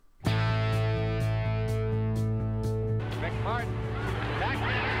Martin.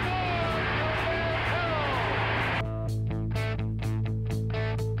 Backhand scores.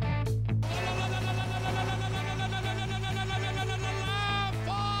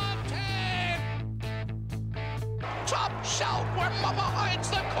 Top shelf where mama hides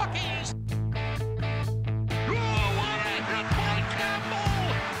the cookies. Oh, what a hit by Campbell!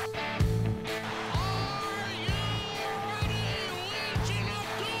 Are you ready, Legion of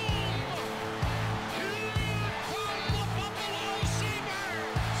Doom? Here come the Buffalo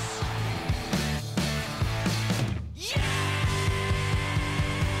Sabres! Yeah!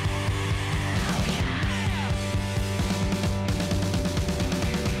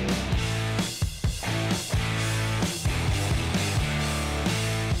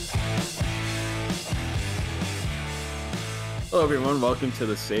 Hello, everyone. Welcome to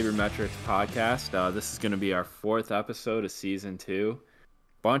the Sabermetrics podcast. This is going to be our fourth episode of season 2.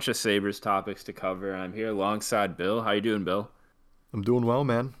 Bunch of Sabres topics to cover. I'm here alongside Bill. How you doing, Bill? I'm doing well,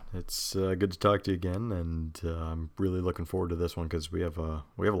 man. It's good to talk to you again, and I'm really looking forward to this one because we have a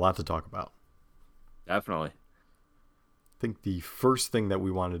lot to talk about. Definitely. I think the first thing that we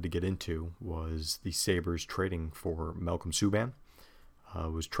wanted to get into was the Sabres trading for Malcom Subban.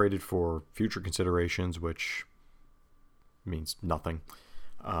 It was traded for future considerations, which means nothing.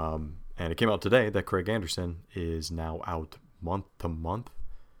 And it came out today that Craig Anderson is now out month to month.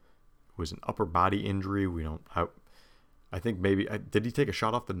 It was an upper body injury. I think maybe did he take a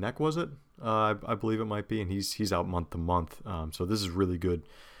shot off the neck? Was it? I believe it might be, and he's out month to month. So this is really good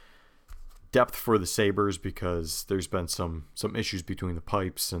depth for the Sabres because there's been some issues between the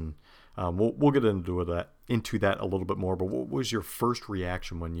pipes, and we'll get into that a little bit more. But what was your first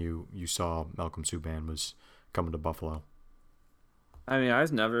reaction when you saw Malcom Subban was coming to Buffalo? I mean, I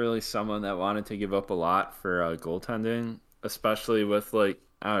was never really someone that wanted to give up a lot for goaltending, especially with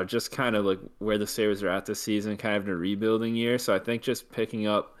just kind of like where the Sabres are at this season, kind of in a rebuilding year. So I think just picking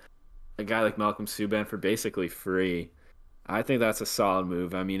up a guy like Malcom Subban for basically free, I think that's a solid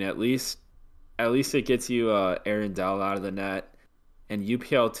move. I mean, at least it gets you Aaron Dell out of the net, and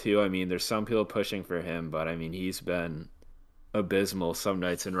UPL too. I mean, there's some people pushing for him, but I mean, he's been abysmal some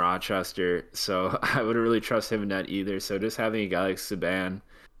nights in Rochester, so I wouldn't really trust him in that either. So just having a guy like Subban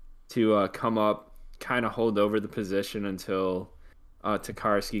to come up, kind of hold over the position until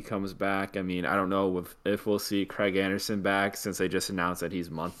Tokarski comes back. I mean, I don't know if we'll see Craig Anderson back since they just announced that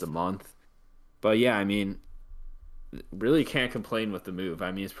he's month to month. But yeah, I mean, really can't complain with the move.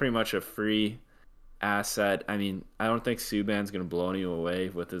 I mean, it's pretty much a free asset. I mean, I don't think Subban's going to blow anyone away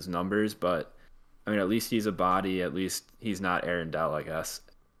with his numbers, but I mean, at least he's a body. At least he's not Aaron Dell, I guess.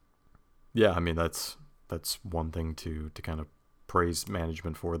 Yeah, I mean, that's one thing to kind of praise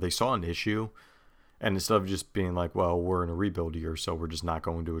management for. They saw an issue, and instead of just being like, well, we're in a rebuild year, so we're just not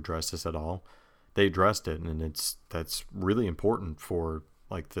going to address this at all, they addressed it, and that's really important for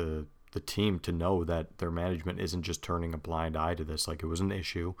like the team to know that their management isn't just turning a blind eye to this. Like, it was an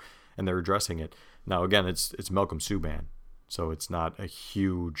issue, and they're addressing it. Now, again, it's Malcom Subban, so it's not a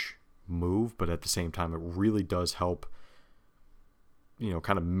huge move, but at the same time it really does help,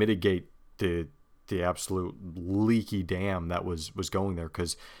 kind of mitigate the absolute leaky dam that was going there,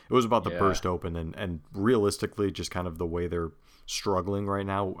 because it was about to burst open, and realistically just kind of the way they're struggling right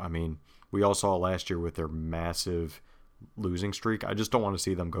now. I mean, we all saw last year with their massive losing streak. I just don't want to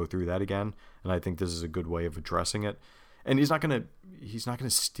see them go through that again, and I think this is a good way of addressing it. And he's not gonna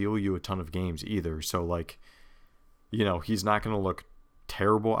steal you a ton of games either, so he's not gonna look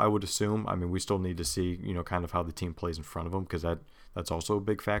terrible, I would assume. I mean, we still need to see, kind of how the team plays in front of him, because that's also a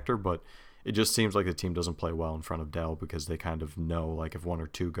big factor. But it just seems like the team doesn't play well in front of Dell, because they kind of know, like, if one or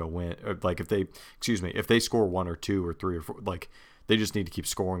two go in, or like if they score one or two or three or four, like, they just need to keep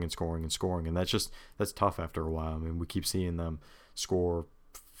scoring and scoring and scoring, and that's tough after a while. I mean, we keep seeing them score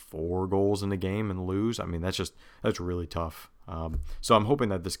 4 goals in a game and lose. I mean, that's really tough. So I'm hoping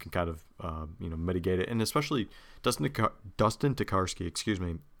that this can kind of mitigate it, and especially Dustin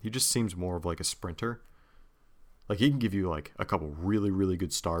Tokarski, he just seems more of like a sprinter. Like, he can give you like a couple really, really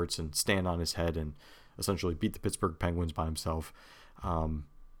good starts and stand on his head and essentially beat the Pittsburgh Penguins by himself.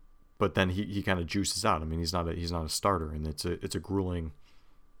 But then he kind of juices out. I mean, he's not a starter, and it's a grueling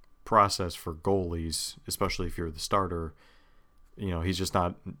process for goalies, especially if you're the starter. He's just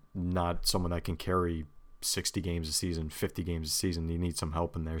not someone that can carry 60 games a season, 50 games a season. You need some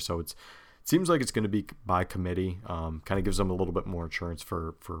help in there. So it seems like it's going to be by committee. Kind of gives them a little bit more insurance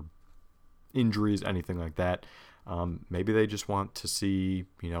for injuries, anything like that. Maybe they just want to see,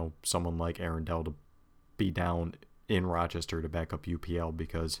 someone like Aaron Dell to be down in Rochester to back up UPL,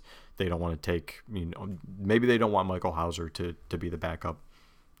 because they don't want to take, maybe they don't want Michael Hauser to be the backup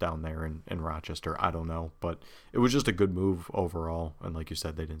down there in Rochester. I don't know, but it was just a good move overall. And like you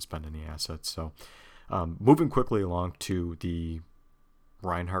said, they didn't spend any assets. So moving quickly along to the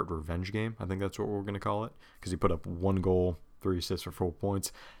Reinhardt revenge game, I think that's what we're going to call it, because he put up 1 goal, 3 assists for 4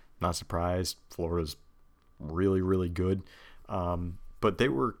 points. Not surprised. Florida's really, really good. But they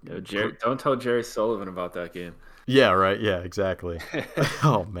were... Don't tell Jerry Sullivan about that game. Yeah, right. Yeah, exactly.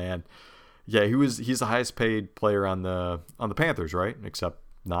 Oh, man. Yeah, he's the highest paid player on the Panthers, right? Except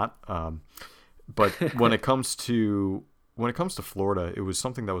not. But when it comes to Florida, it was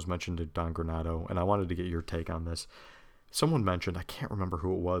something that was mentioned to Don Granato, and I wanted to get your take on this. Someone mentioned, I can't remember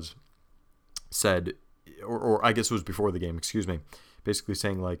who it was, said, or I guess it was before the game, excuse me, basically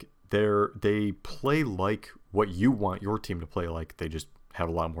saying like they play like what you want your team to play like. They just have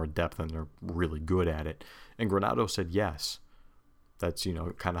a lot more depth and they're really good at it. And Granato said, yes, that's,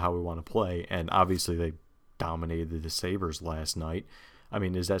 kind of how we want to play. And obviously they dominated the Sabres last night. I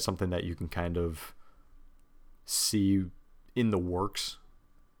mean, is that something that you can kind of see in the works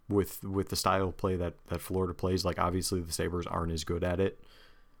with the style of play that Florida plays? Like, obviously the Sabres aren't as good at it,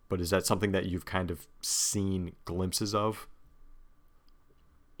 but is that something that you've kind of seen glimpses of?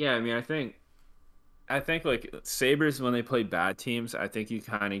 Yeah, I mean, I think like Sabres, when they play bad teams, I think you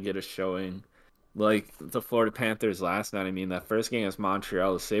kind of get a showing. Like the Florida Panthers last night, I mean, that first game against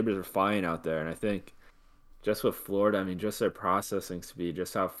Montreal, the Sabres were flying out there. And I think just with Florida, I mean, just their processing speed,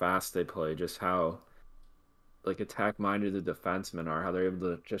 just how fast they play, just how like attack-minded the defensemen are, how they're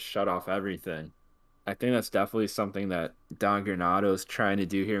able to just shut off everything. I think that's definitely something that Don Granato is trying to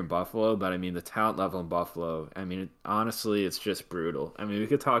do here in Buffalo. But I mean, the talent level in Buffalo, I mean, honestly, it's just brutal. I mean, we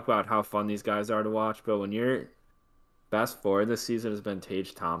could talk about how fun these guys are to watch, but when your best forward this season has been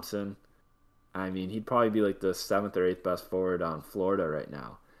Tage Thompson, I mean, he'd probably be like the 7th or 8th best forward on Florida right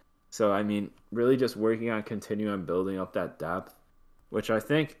now. So, I mean, really just working on continuing on building up that depth, which I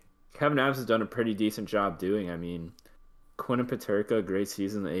think Kevin Adams has done a pretty decent job doing. I mean, Quinton Paterka, great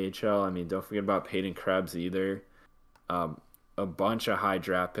season in the AHL. I mean, don't forget about Peyton Krebs either. A bunch of high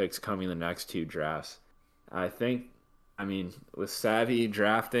draft picks coming in the next 2 drafts. I think, I mean, with savvy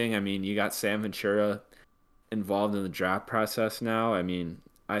drafting, I mean, you got Sam Ventura involved in the draft process now. I mean,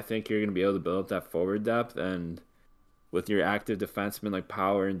 I think you're going to be able to build up that forward depth, and with your active defensemen like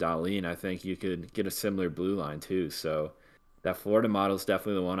Power and Dahlin, I think you could get a similar blue line too. So that Florida model is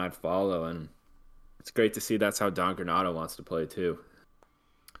definitely the one I'd follow, and it's great to see that's how Don Granato wants to play too.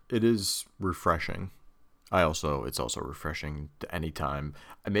 It is refreshing. It's also refreshing to any time.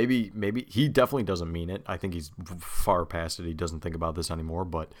 Maybe he definitely doesn't mean it. I think he's far past it. He doesn't think about this anymore,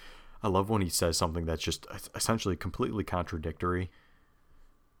 but I love when he says something that's just essentially completely contradictory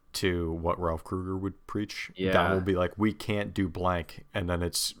to what Ralph Kruger would preach. Yeah. Don will be like, we can't do blank. And then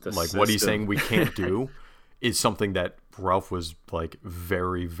it's The like, system. what he's saying we can't do is something that Ralph was like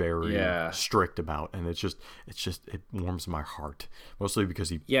very, very strict about. And it warms my heart. Mostly because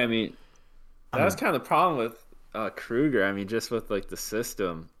he... Yeah, I mean, that's kind of the problem with Kruger. I mean, just with like the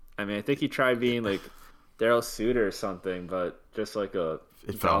system. I mean, I think he tried being like Daryl Suter or something, but just like a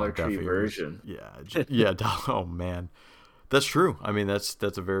Dollar Tree version. Yeah. Oh, man. That's true. I mean, that's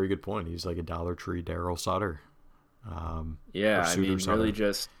a very good point. He's like a Dollar Tree Daryl Sutter. I mean, Sutter. Really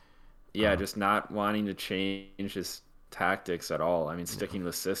just not wanting to change his tactics at all. I mean, sticking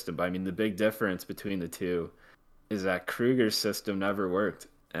with system. But I mean, the big difference between the two is that Kruger's system never worked,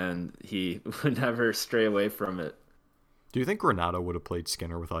 and he would never stray away from it. Do you think Granato would have played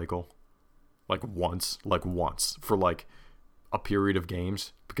Skinner with Eichel? Like once for like a period of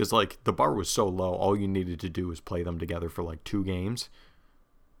games? Because like the bar was so low, all you needed to do was play them together for like 2 games,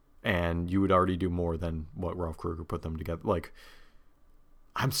 and you would already do more than what Ralph Kruger put them together. Like,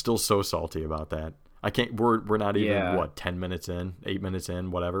 I'm still so salty about that. I can't. We're not even 10 minutes in, 8 minutes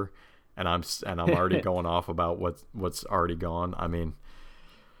in, whatever, and I'm already going off about what's already gone. I mean,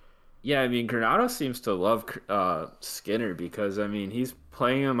 yeah, I mean, Granato seems to love Skinner because I mean he's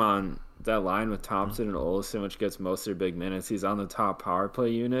playing him on that line with Thompson and Olsen, which gets most of their big minutes. He's on the top power play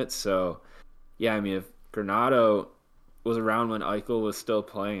unit. So, yeah, I mean, if Granato was around when Eichel was still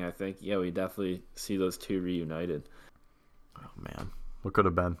playing, I think, we definitely see those two reunited. Oh, man. What could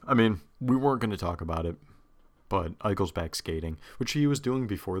have been? I mean, we weren't going to talk about it, but Eichel's back skating, which he was doing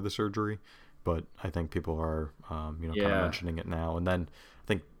before the surgery, but I think people are, kind of mentioning it now. And then I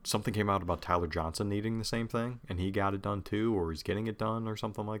think something came out about Tyler Johnson needing the same thing, and he got it done too, or he's getting it done or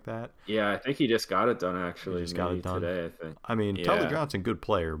something like that. Yeah, I think he just got it done actually. He just got it done today, I think. I mean, Tyler Johnson, good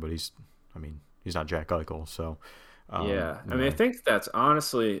player, but he's not Jack Eichel, so. I mean, I think that's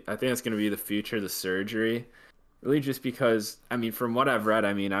honestly, I think that's going to be the future of the surgery. Really just because, I mean, from what I've read,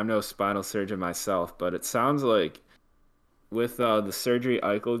 I mean, I'm no spinal surgeon myself, but it sounds like with the surgery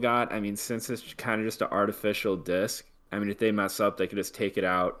Eichel got, I mean, since it's kind of just an artificial disc, I mean, if they mess up, they could just take it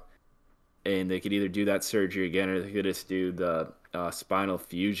out and they could either do that surgery again or they could just do the spinal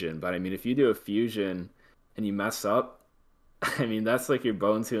fusion. But I mean, if you do a fusion and you mess up, I mean, that's like your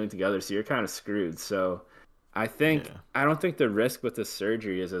bones healing together, so you're kind of screwed. So I don't think the risk with the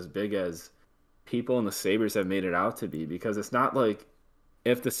surgery is as big as people in the Sabres have made it out to be, because it's not like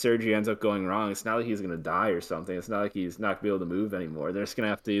if the surgery ends up going wrong, it's not like he's going to die or something. It's not like he's not going to be able to move anymore. They're just going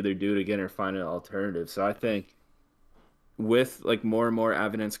to have to either do it again or find an alternative. So I think with like more and more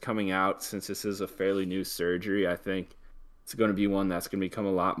evidence coming out, since this is a fairly new surgery, I think it's going to be one that's going to become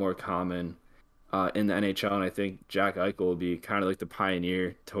a lot more common in the NHL. And I think Jack Eichel will be kind of like the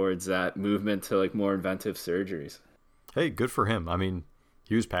pioneer towards that movement to like more inventive surgeries. Hey, good for him. I mean,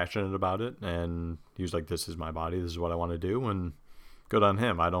 he was passionate about it, and he was like, "This is my body. This is what I want to do." And good on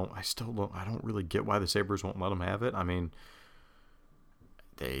him. I don't really get why the Sabres won't let him have it. I mean,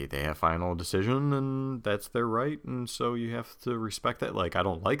 they have final decision, and that's their right, and so you have to respect that. Like, I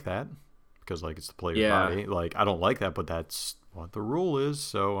don't like that because like it's the player's body. Like, I don't like that, but that's what the rule is.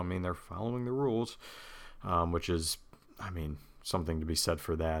 So I mean, they're following the rules, which is, I mean, something to be said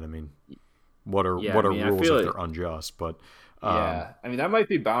for that. I mean, what are rules if they're unjust? But I mean, that might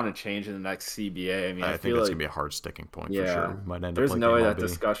be bound to change in the next CBA. I mean, I think that's gonna be a hard sticking point for sure. We might end there's up like no way MLB. that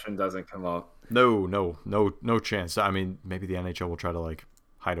discussion doesn't come up. No chance. I mean, maybe the NHL will try to like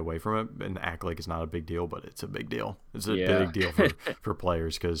hide away from it and act like it's not a big deal, but it's a big deal. It's a big deal for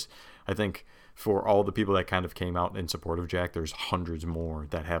players, because I think for all the people that kind of came out in support of Jack, there's hundreds more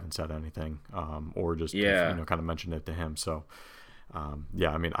that haven't said anything, or just kind of mentioned it to him. So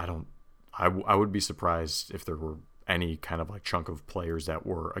I mean, I would be surprised if there were any kind of like chunk of players that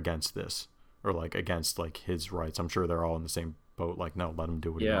were against this or like against like his rights. I'm sure they're all in the same boat. Like, no, let him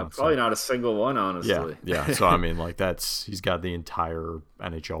do what he wants. Probably not a single one, honestly. Yeah. So I mean, like, he's got the entire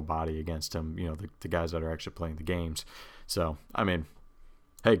NHL body against him. You know, the guys that are actually playing the games. So I mean,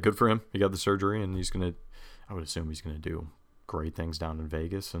 hey, good for him. He got the surgery, and I would assume he's gonna do great things down in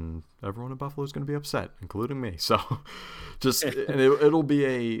Vegas, and everyone in Buffalo is going to be upset, including me. So just, and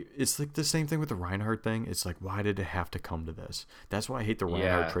it's like the same thing with the Reinhardt thing. It's like, why did it have to come to this? That's why I hate the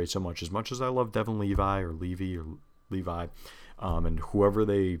Reinhardt trade so much. As much as I love Devin Levi, and whoever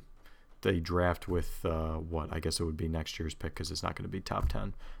they draft with, what I guess it would be next year's pick, because it's not going to be top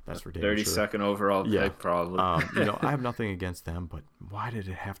 10. That's for damn sure. 32nd overall pick, probably. I have nothing against them, but why did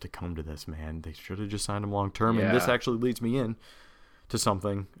it have to come to this, man? They should have just signed him long term. And this actually leads me in to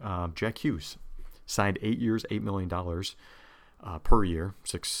something. Jack Hughes signed 8 years, $8 million per year,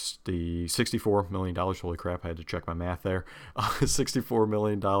 $64 million. Holy crap, I had to check my math there. $64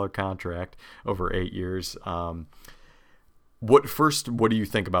 million contract over 8 years. What do you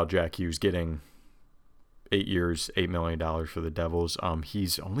think about Jack Hughes getting 8 years, $8 million for the Devils?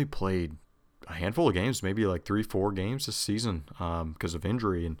 He's only played a handful of games, maybe like 3-4 games this season because of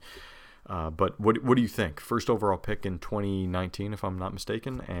injury. And but what do you think? First overall pick in 2019, if I'm not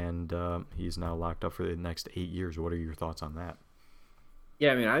mistaken, and he's now locked up for the next 8 years. What are your thoughts on that?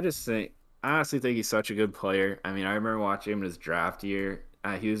 Yeah, I mean, I honestly think he's such a good player. I mean, I remember watching him in his draft year.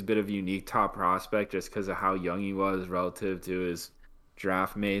 He was a bit of a unique top prospect just because of how young he was relative to his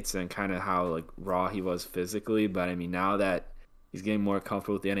draft mates and kind of how like raw he was physically. But I mean, now that he's getting more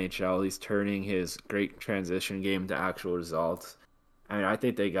comfortable with the NHL, he's turning his great transition game to actual results. I mean, I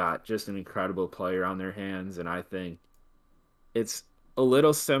think they got just an incredible player on their hands, and I think it's a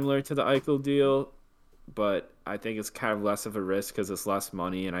little similar to the Eichel deal, but I think it's kind of less of a risk because it's less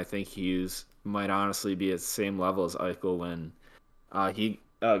money, and I think Hughes might honestly be at the same level as Eichel when he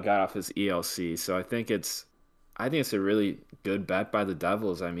got off his ELC. So I think it's a really good bet by the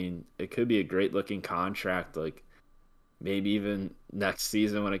Devils. I mean, it could be a great looking contract, like maybe even next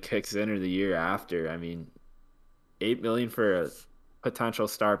season when it kicks in or the year after. I mean, $8 million for a potential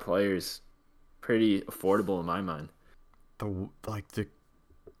star player is pretty affordable in my mind. The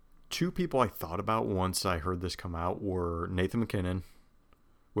two people I thought about once I heard this come out were Nathan McKinnon,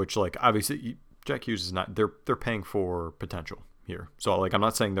 which like obviously Jack Hughes is not. They're paying for potential here. So like I'm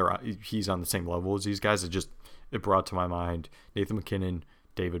not saying he's on the same level as these guys. It brought to my mind Nathan McKinnon,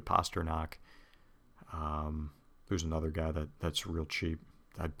 David Pastrnak, who's another guy that's real cheap.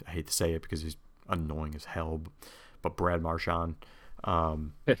 I hate to say it because he's annoying as hell, but Brad Marchand.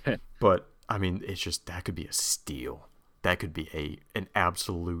 But I mean, it's just that could be a steal. That could be an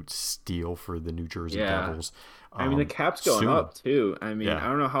absolute steal for the New Jersey Devils. I mean, the cap's going up too. I mean, Yeah. I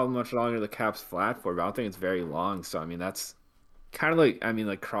don't know how much longer the cap's flat for, but I don't think it's very long. So I mean, that's kind of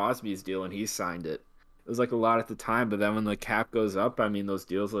like Crosby's deal when he signed it. It was like a lot at the time, but then when the cap goes up, I mean, those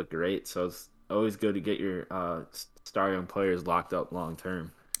deals look great. So it's always good to get your star young players locked up long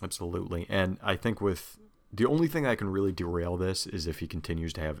term. Absolutely. And I think with the only thing that can really derail this is if he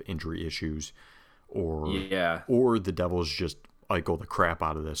continues to have injury issues, Yeah. or the Devils just go the crap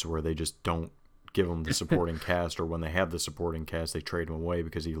out of this, where they just don't give him the supporting cast, or when they have the supporting cast, they trade him away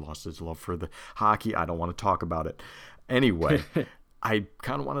because he lost his love for the hockey. I don't want to talk about it. Anyway, I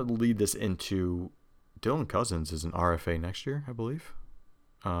kind of wanted to lead this into Dylan Cousins is an RFA next year, I believe.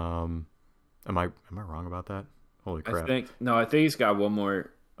 Am I wrong about that? Holy crap! I think he's got one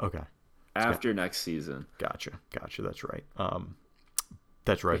more. Okay. After next season. Gotcha. That's right.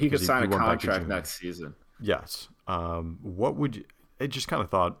 That's right. He could sign a contract next season. Yes. What would you? It just kind of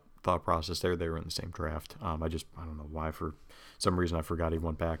thought process there. They were in the same draft. I don't know why, for some reason I forgot he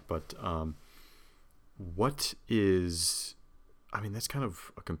went back. But what is? I mean, that's kind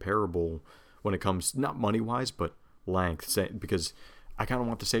of a comparable when it comes not money wise, but length. Because I kind of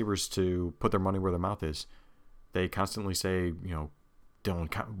want the Sabres to put their money where their mouth is. They constantly say,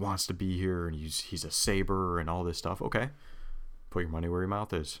 Dylan wants to be here and he's a Sabre and all this stuff. Okay, put your money where your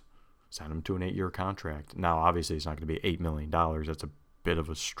mouth is. Sign him to an 8-year contract. Now, obviously, it's not going to be $8 million. That's a bit of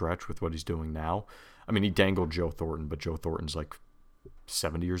a stretch with what he's doing now. I mean, he dangled Joe Thornton, but Joe Thornton's like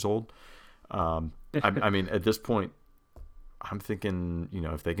 70 years old. I mean, at this point, I'm thinking,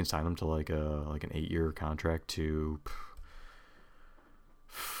 if they can sign him to like an 8-year contract to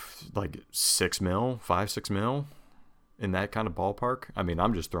like 6 mil, 5-6 mil, in that kind of ballpark. I mean,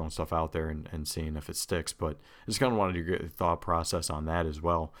 I'm just throwing stuff out there and seeing if it sticks, but I just kind of wanted to get a thought process on that as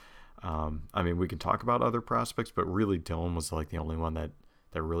well. I mean, we can talk about other prospects, but really Dylan was like the only one that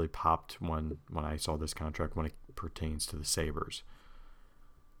really popped when I saw this contract when it pertains to the Sabres.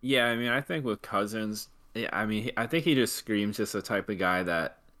 Yeah, I mean, I think with Cousins, I think he just screams just the type of guy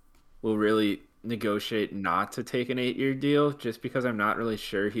that will really negotiate not to take an 8-year deal, just because I'm not really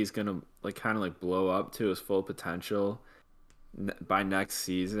sure he's gonna kind of blow up to his full potential by next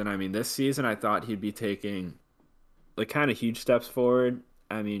season. I mean, this season I thought he'd be taking kind of huge steps forward.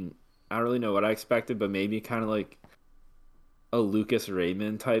 I mean, I don't really know what I expected, but maybe kind of like a Lucas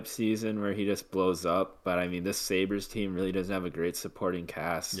Raymond type season where he just blows up. But I mean, this Sabres team really doesn't have a great supporting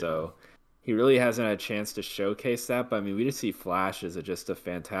cast, so he really hasn't had a chance to showcase that. But I mean, we just see flashes of just a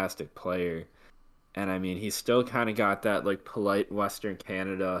fantastic player. And I mean, he's still kind of got that polite Western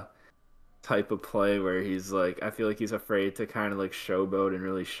Canada type of play where he's I feel like he's afraid to kind of showboat and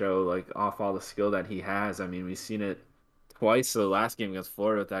really show off all the skill that he has. I mean, we've seen it twice the last game against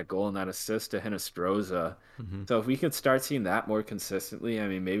Florida with that goal and that assist to Hinostroza. Mm-hmm. So if we could start seeing that more consistently, I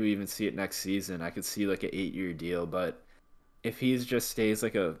mean, maybe we even see it next season. I could see an 8-year deal, but if he's just stays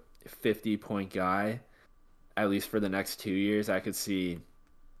a 50-point guy, at least for the next 2 years, I could see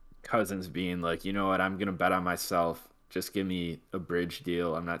Cousins being you know what, I'm going to bet on myself. Just give me a bridge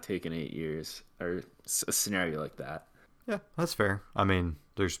deal. I'm not taking 8 years, or a scenario like that. Yeah, that's fair. I mean,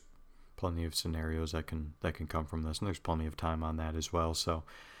 there's plenty of scenarios that can come from this, and there's plenty of time on that as well. So,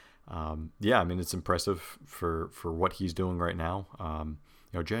 yeah, I mean, it's impressive for what he's doing right now.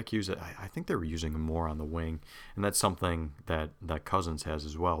 Jack Hughes, I think they were using him more on the wing, and that's something that Cousins has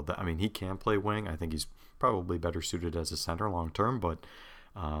as well. I mean, he can play wing. I think he's probably better suited as a center long term, but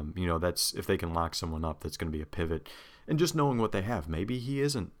that's if they can lock someone up, that's going to be a pivot. And just knowing what they have, maybe he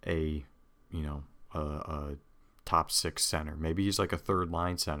isn't a top 6 center. Maybe he's a third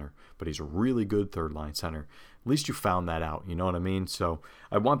line center, but he's a really good third line center. At least you found that out, you know what I mean? So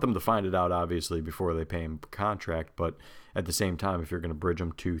I want them to find it out, obviously, before they pay him a contract, but at the same time, if you're going to bridge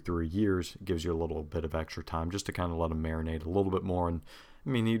him 2-3 years, it gives you a little bit of extra time just to kind of let him marinate a little bit more. And I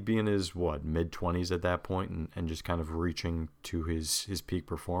mean, he'd be in his mid-20s at that point, and just kind of reaching to his peak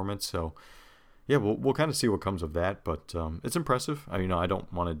performance. So yeah, we'll kind of see what comes of that, but it's impressive. I mean, I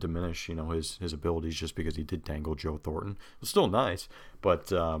don't want to diminish his abilities just because he did tangle Joe Thornton. It's still nice,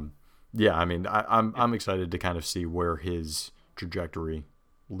 but yeah, I mean, I'm excited to kind of see where his trajectory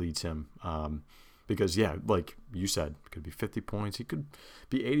leads him. Because yeah, like you said, it could be 50 points, he could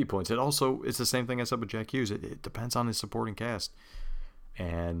be 80 points. It's the same thing I said with Jack Hughes. It depends on his supporting cast,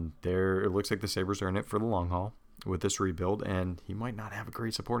 and it looks like the Sabres are in it for the long haul with this rebuild, and he might not have a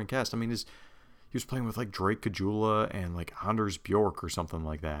great supporting cast. I mean, he was playing with Drake Kajula and Anders Bjork or something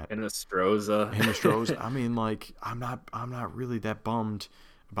like that. Hinostroza. I mean, I'm not really that bummed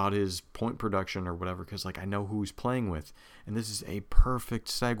about his point production or whatever, because I know who he's playing with, and this is a perfect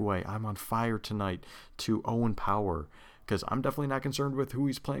segue. I'm on fire tonight to Owen Power, because I'm definitely not concerned with who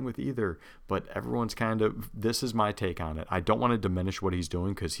he's playing with either, but everyone's this is my take on it. I don't want to diminish what he's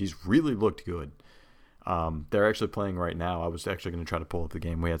doing, because he's really looked good. They're actually playing right now. I was actually going to try to pull up the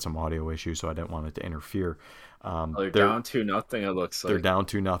game. We had some audio issues, so I didn't want it to interfere. They're down 2-0. It looks They're like down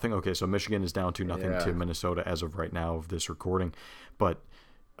 2-0. Okay, so Michigan is down 2-0 to Yeah. Minnesota as of right now of this recording. But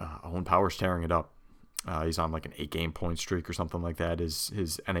Owen Power's tearing it up. He's on like an 8-game point streak or something like that. His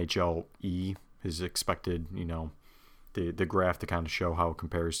NHL his expected, the graph to kind of show how it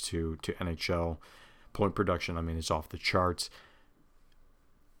compares to NHL point production. I mean, it's off the charts.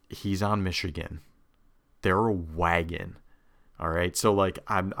 He's on Michigan. They're a wagon. All right, so like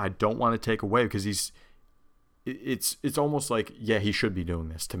I don't want to take away because it's almost like, yeah, he should be doing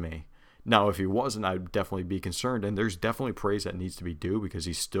this to me. Now, if he wasn't, I'd definitely be concerned. And there's definitely praise that needs to be due because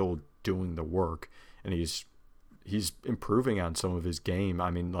he's still doing the work and he's improving on some of his game.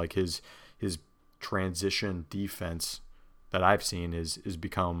 I mean, like his transition defense that I've seen is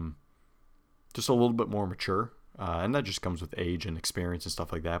become just a little bit more mature. And that just comes with age and experience and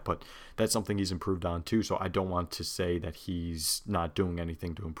stuff like that. But that's something he's improved on too. So I don't want to say that he's not doing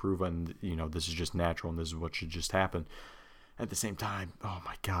anything to improve and, this is just natural and this is what should just happen. At the same time, oh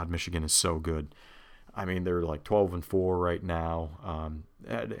my God, Michigan is so good. I mean, they're like 12-4 right now.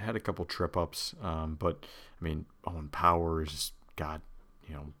 Had a couple trip ups, but I mean, Owen Powers got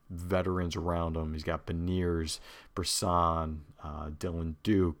veterans around him. He's got Beniers, Brisson, Dylan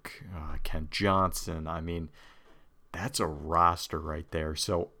Duke, Kent Johnson. I mean, that's a roster right there.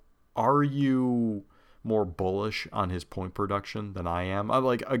 So, are you more bullish on his point production than I am?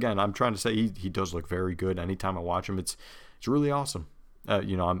 I'm trying to say he does look very good. Anytime I watch him, it's really awesome. I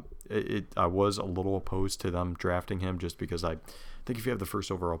was a little opposed to them drafting him just because I think if you have the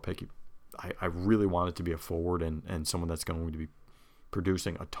first overall pick, I really want it to be a forward and someone that's going to be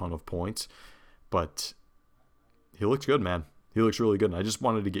producing a ton of points. But he looks good, man. He looks really good, and I just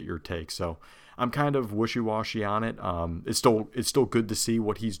wanted to get your take. So I'm kind of wishy-washy on it. It's still good to see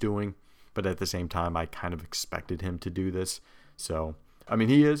what he's doing, but at the same time, I kind of expected him to do this. So, I mean,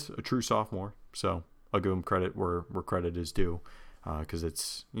 he is a true sophomore, so I'll give him credit where credit is due, because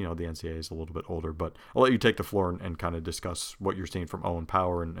it's, the NCAA is a little bit older. But I'll let you take the floor and kind of discuss what you're seeing from Owen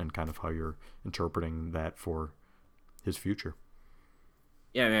Power and kind of how you're interpreting that for his future.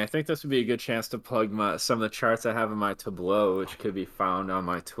 Yeah, I mean, I think this would be a good chance to plug some of the charts I have in my tableau, which could be found on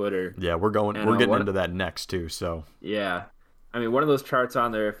my Twitter. Yeah, we're getting into that next too. So yeah, I mean, one of those charts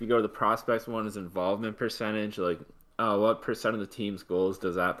on there, if you go to the prospects one, is involvement percentage. Like, what percent of the team's goals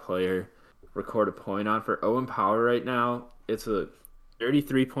does that player record a point on? For Owen Power right now, it's a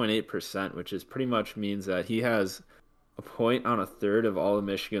 33.8%, which is pretty much means that he has a point on a third of all of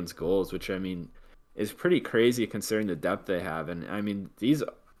Michigan's goals, which I mean is pretty crazy considering the depth they have. And I mean, these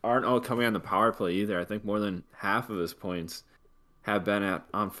aren't all coming on the power play either. I think more than half of his points have been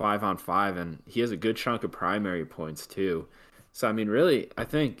on 5-on-5, and he has a good chunk of primary points too. So I mean, really, I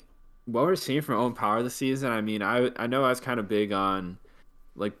think what we're seeing from Owen Power this season, I mean, I know I was kind of big on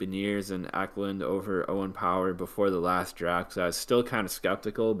like Beniers and Eklund over Owen Power before the last draft, so I was still kind of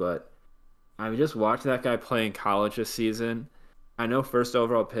skeptical, but I mean, just watching that guy play in college this season. I know first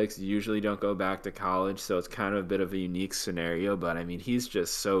overall picks usually don't go back to college, so it's kind of a bit of a unique scenario, but I mean, he's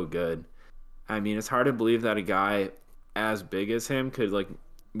just so good. I mean, it's hard to believe that a guy as big as him could like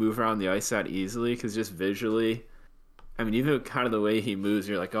move around the ice that easily, because just visually, I mean, even kind of the way he moves,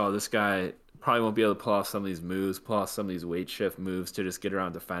 you're like, oh, this guy probably won't be able to pull off some of these moves, pull off some of these weight shift moves to just get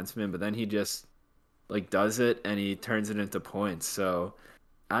around defensemen, but then he just like does it and he turns it into points. So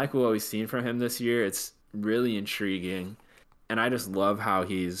I like what we've seen from him this year. It's really intriguing. And I just love how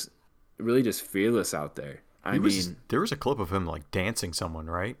he's really just fearless out there. There was a clip of him like dancing someone,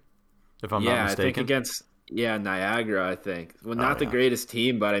 right? If I'm not mistaken. I think against Niagara. I think not the greatest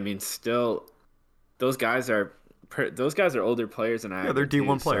team, but I mean, still, those guys are older players than I. Yeah, they're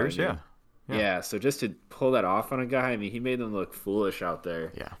D1 players. So, yeah. So just to pull that off on a guy, I mean, he made them look foolish out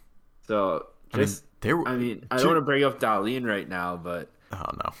there. Yeah. So just, I don't want to bring up Dahlin right now, but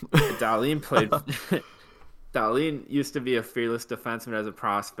Dahlin played. Dahlin used to be a fearless defenseman as a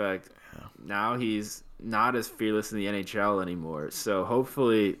prospect. Yeah. Now he's not as fearless in the NHL anymore. So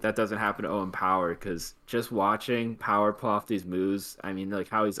hopefully that doesn't happen to Owen Power, because just watching Power pull off these moves, I mean, like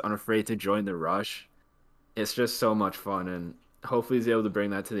how he's unafraid to join the rush, it's just so much fun. And hopefully he's able to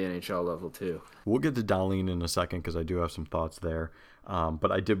bring that to the NHL level too. We'll get to Dahlin in a second because I do have some thoughts there.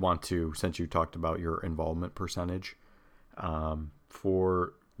 But I did want to, since you talked about your involvement percentage,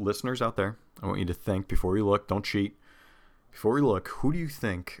 for listeners out there, I want you to think before you look. Don't cheat. Before we look, who do you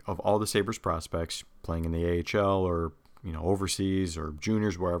think of all the Sabres prospects playing in the AHL or overseas or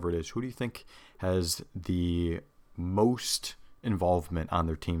juniors, wherever it is, who do you think has the most involvement on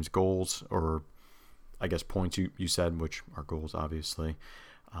their team's goals, or I guess points you said, which are goals obviously.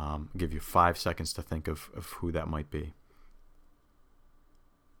 I'll give you 5 seconds to think of who that might be.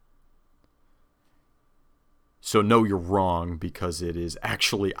 So no, you're wrong, because it is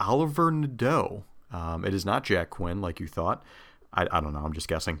actually Oliver Nadeau. It is not Jack Quinn like you thought. I don't know. I'm just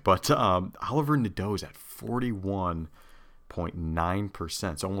guessing. But Oliver Nadeau is at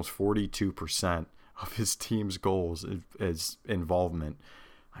 41.9%. It's almost 42% of his team's goals is involvement.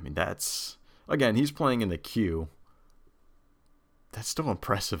 I mean, that's, again, he's playing in the queue. That's still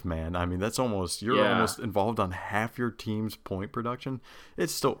impressive, man. I mean, that's almost, you're almost involved on half your team's point production.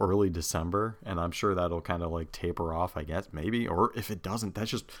 It's still early December, and I'm sure that'll kind of like taper off, I guess, maybe. Or if it doesn't,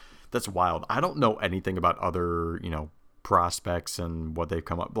 that's wild. I don't know anything about other, prospects and what they've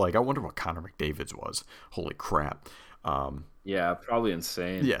come up. Like, I wonder what Connor McDavid's was. Holy crap. Yeah, probably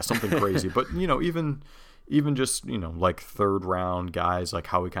insane. Yeah, something crazy. But, even just, like third round guys, like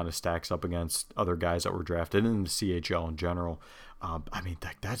how he kind of stacks up against other guys that were drafted in the CHL in general. I mean,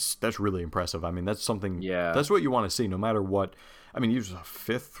 that's really impressive. I mean, that's something, that's what you want to see no matter what. I mean, he was a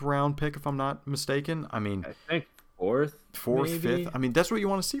 5th round pick, if I'm not mistaken. I mean, I think 4th, maybe? 5th. I mean, that's what you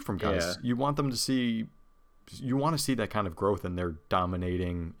want to see from guys. Yeah. You want them to see, you want to see that kind of growth, and they're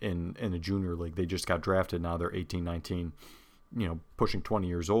dominating in a junior league. They just got drafted. Now they're 18, 19, pushing 20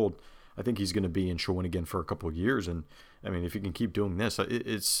 years old. I think he's going to be in Shawinigan for a couple of years. And I mean, if you can keep doing this,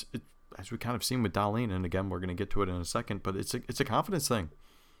 it's as we kind of seen with Dahlin, and again, we're going to get to it in a second, but it's a confidence thing.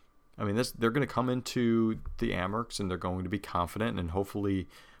 I mean, they're going to come into the Amerks and they're going to be confident, and hopefully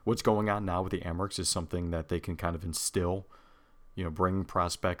what's going on now with the Amerks is something that they can kind of instill, bring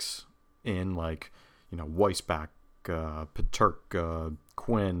prospects in like, Weissbach, Peterka,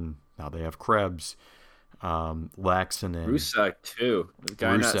 Quinn. Now they have Krebs, Laxonen. Rusek, too. The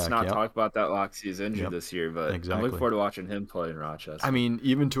guy that's not yep. talked about that lot. He's injured this year, but exactly. I'm looking forward to watching him play in Rochester. I mean,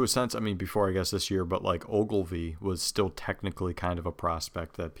 even to a sense, before I guess this year, but like Ogilvy was still technically kind of a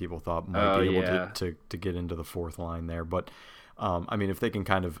prospect that people thought might be able to get into the 4th line there. But, I mean, if they can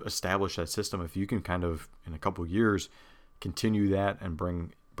kind of establish that system, if you can kind of, in a couple of years, continue that and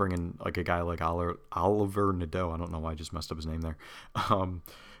bring in like a guy like Oliver Nadeau. I don't know why I just messed up his name there.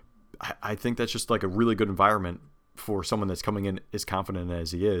 I think that's just like a really good environment for someone that's coming in as confident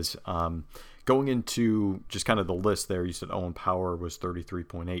as he is. Going into just kind of the list there, you said Owen Power was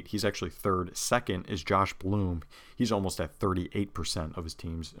 33.8. He's actually 3rd. 2nd is Josh Bloom. He's almost at 38% of his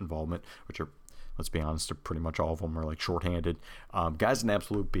team's involvement, which are, let's be honest, pretty much all of them are like shorthanded. Guy's an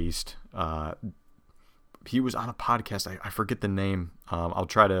absolute beast. He was on a podcast, I forget the name. I'll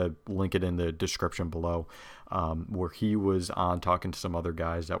try to link it in the description below, where he was on talking to some other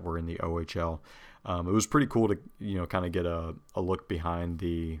guys that were in the OHL. It was pretty cool to kind of get a look behind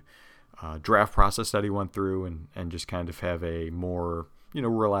the draft process that he went through, and just kind of have a more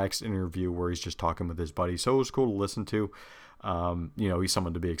relaxed interview where he's just talking with his buddy. So it was cool to listen to. He's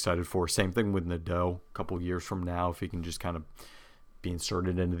someone to be excited for. Same thing with Nadeau. A couple of years from now, if he can just kind of be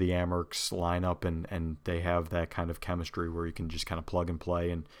inserted into the Amerks lineup, and they have that kind of chemistry where you can just kind of plug and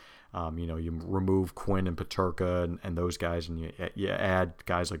play, and you remove Quinn and Peterka and those guys, and you add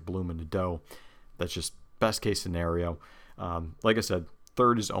guys like Bloom and Nadeau. That's just best case scenario. Like I said,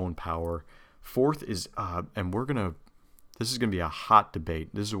 3rd is Owen Power. 4th is and this is gonna be a hot debate.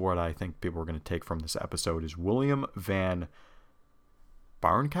 This is what I think people are gonna take from this episode is William Van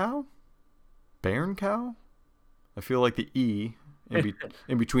Barncow. I feel like the E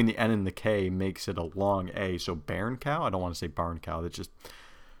in between the N and the K makes it a long A. So Barncow. I don't want to say Barncow. That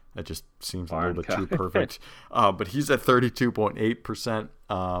just seems a little bit too perfect. But he's at 32.8%.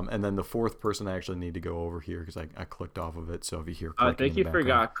 And then the 4th person I actually need to go over here because I clicked off of it. So if you hear I think you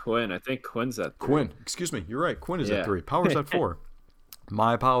forgot Quinn. I think Quinn's at 3. Quinn. Excuse me. You're right. Quinn is at 3. Power's at 4.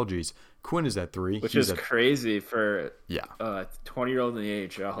 My apologies. Quinn is at 3. Which is crazy for a 20-year-old in the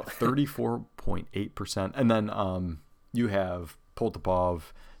AHL. 34.8%. And then you have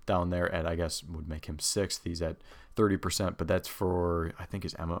Poltapov down there at, I guess, would make him 6th. He's at 30%, but that's for, I think,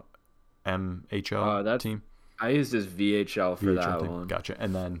 his MHL team. I used his VHL for that thing. one. Gotcha.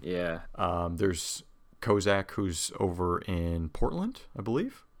 And then there's Kozak, who's over in Portland, I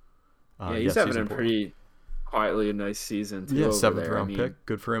believe. He's having a pretty quietly a nice season too. 7th round pick,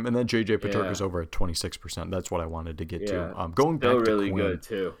 good for him. And then JJ Peterka's over at 26%. That's what I wanted to get to. Going still back to really Quinn, good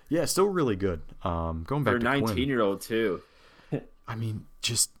too. Yeah, still really good. Going back for to 19-year-old too. I mean,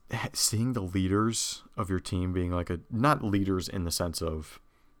 just seeing the leaders of your team being like not leaders in the sense of,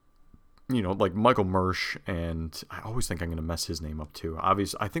 like Michael Mersch, and I always think I'm going to mess his name up too.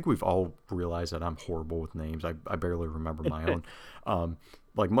 Obviously, I think we've all realized that I'm horrible with names. I barely remember my own.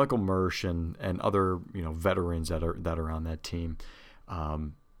 Like Michael Mersch and other veterans that are on that team.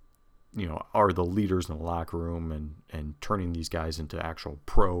 are the leaders in the locker room and turning these guys into actual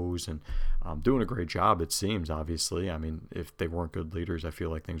pros and doing a great job, it seems, obviously. I mean, if they weren't good leaders, I feel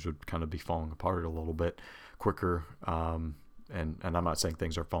like things would kind of be falling apart a little bit quicker. And I'm not saying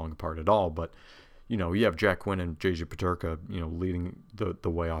things are falling apart at all, but, you have Jack Quinn and JJ Peterka, leading the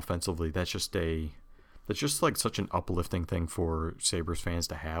way offensively. That's just like such an uplifting thing for Sabres fans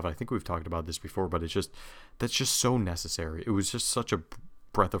to have. I think we've talked about this before, but that's just so necessary. It was just such a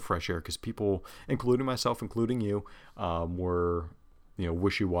breath of fresh air because people, including myself, including you, were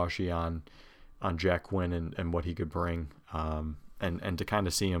wishy-washy on Jack Quinn and what he could bring, and to kind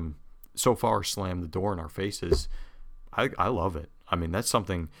of see him so far slam the door in our faces, I love it. I mean, that's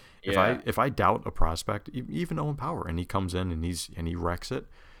something. If I doubt a prospect, even Owen Power, and he comes in and he wrecks it,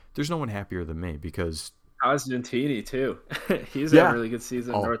 there's no one happier than me because. Cosentini too. He's had a really good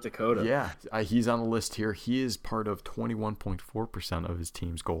season in North Dakota. Yeah, he's on the list here. He is part of 21.4% of his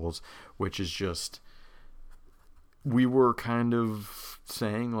team's goals, which is just. We were kind of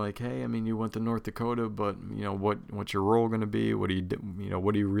saying like, hey, I mean, you went to North Dakota, but what's your role going to be? What are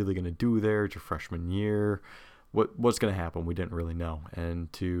you really going to do there? It's your freshman year. What's going to happen? We didn't really know.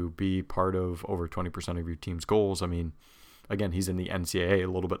 And to be part of over 20% of your team's goals, I mean, again, he's in the NCAA,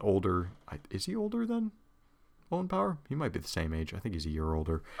 a little bit older. Is he older than Owen Power? He might be the same age. I think he's a year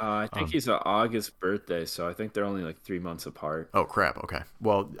older. I think he's an August birthday, so I think they're only like 3 months apart. Oh, crap. Okay.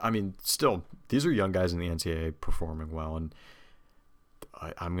 Well, I mean, still, these are young guys in the NCAA performing well. And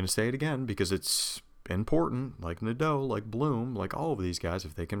I'm going to say it again because it's important, like Nadeau, like Bloom, like all of these guys,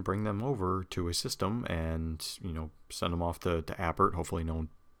 if they can bring them over to a system and, send them off to Appert, hopefully no one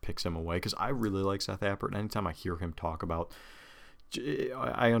picks him away because I really like Seth Appert. Anytime I hear him talk about,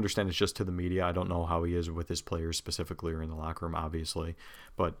 I understand it's just to the media. I don't know how he is with his players specifically or in the locker room, obviously.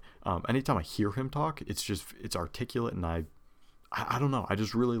 But anytime I hear him talk, it's articulate, and I don't know. I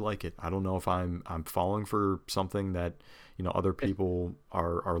just really like it. I don't know if I'm falling for something that other people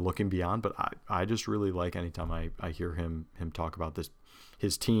are looking beyond, but I just really like anytime I hear him talk about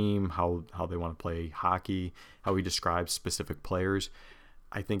his team, how they want to play hockey, how he describes specific players.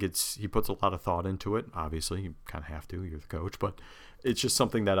 I think he puts a lot of thought into it. Obviously, you kind of have to. You're the coach, but it's just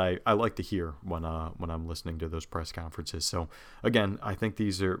something that I like to hear when I'm listening to those press conferences. So again, I think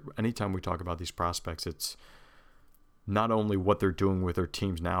these are, anytime we talk about these prospects, it's not only what they're doing with their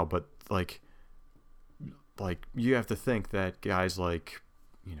teams now, but like you have to think that guys like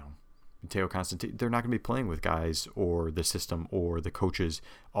Matteo Constantine, they're not going to be playing with guys or the system or the coaches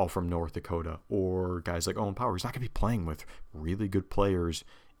all from North Dakota, or guys like Owen Power. He's not going to be playing with really good players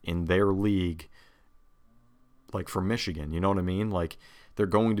in their league, like from Michigan. You know what I mean? Like, they're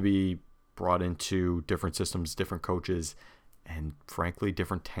going to be brought into different systems, different coaches, and frankly,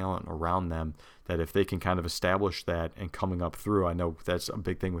 different talent around them, that if they can kind of establish that and coming up through, I know that's a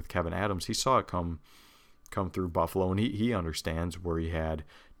big thing with Kevin Adams. He saw it come through Buffalo, and he understands where he had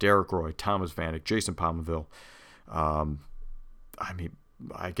Derek Roy, Thomas Vanek, Jason Pominville, I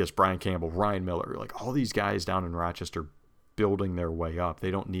guess Brian Campbell, Ryan Miller, like all these guys down in Rochester building their way up.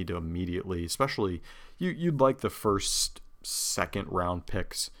 They don't need to immediately, especially you'd like the first, second round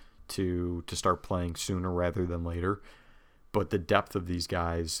picks to start playing sooner rather than later. But the depth of these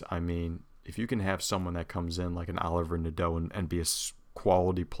guys, I mean, if you can have someone that comes in like an Oliver Nadeau and be a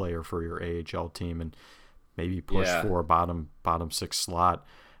quality player for your AHL team and maybe push for a bottom six slot,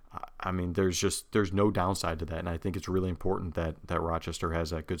 I mean, there's no downside to that. And I think it's really important that Rochester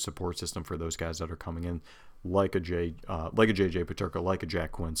has that good support system for those guys that are coming in, like a JJ Peterka, like a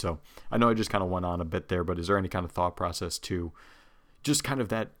Jack Quinn. So I know I just kind of went on a bit there, but is there any kind of thought process to just kind of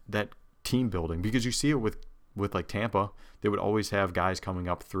that team building? Because you see it with like Tampa, they would always have guys coming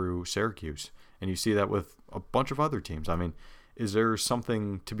up through Syracuse, and you see that with a bunch of other teams. I mean, is there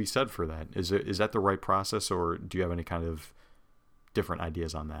something to be said for that? Is that the right process, or do you have any kind of different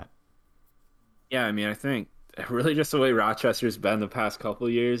ideas on that? Yeah, I mean, I think really just the way Rochester's been the past couple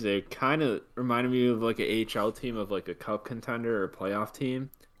of years, it kind of reminded me of like an AHL team of like a cup contender or playoff team,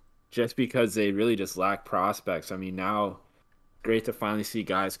 just because they really just lack prospects. I mean, now great to finally see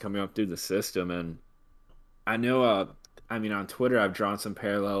guys coming up through the system. And I know, on Twitter, I've drawn some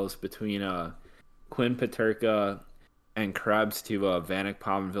parallels between Quinn Peterka and Krebs to Vanek,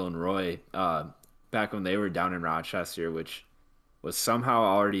 Pominville, and Roy back when they were down in Rochester, which was somehow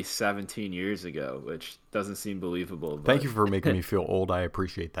already 17 years ago, which doesn't seem believable. But... Thank you for making me feel old. I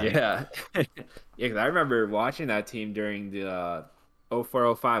appreciate that. Yeah. Yeah, because I remember watching that team during the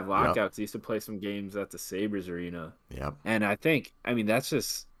 04-05 lockouts. Yep. They used to play some games at the Sabres Arena. Yep. And I think, that's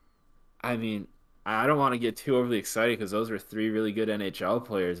just, I don't want to get too overly excited because those were three really good NHL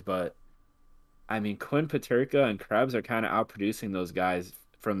players, but Quinn Peterka and Krebs are kind of outproducing those guys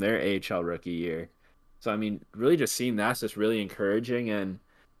from their AHL rookie year. So I mean, really just seeing that's just really encouraging, and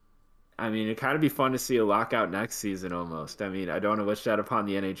I mean, it'd kind of be fun to see a lockout next season almost. I mean, I don't want to wish that upon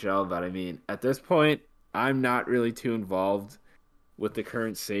the NHL, but I mean, at this point, I'm not really too involved with the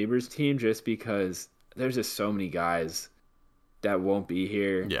current Sabres team just because there's just so many guys that won't be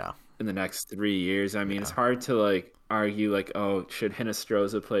here Yeah. in the next 3 years. I mean, Yeah. it's hard to like argue like, oh, should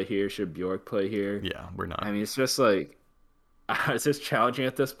Hinostroza play here? Should Bjork play here? Yeah, we're not. I mean, it's just like it's just challenging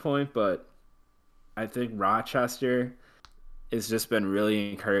at this point, but I think Rochester has just been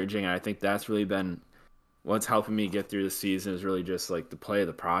really encouraging. And I think that's really been what's helping me get through the season is really just like the play of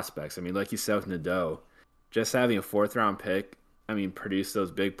the prospects. I mean, like you said with Nadeau, just having a 4th-round pick, I mean, produce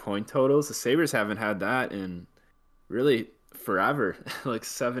those big point totals. The Sabres haven't had that in really forever, like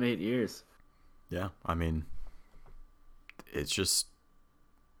 7-8 years. Yeah, I mean, it's just,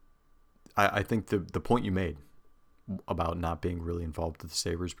 I think the point you made about not being really involved with the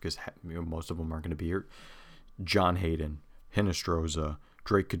Sabres because most of them aren't going to be here. John Hayden, Hinostroza,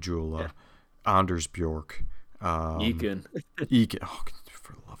 Drake Caggiula, Anders Bjork, Eakin. Eakin. Oh,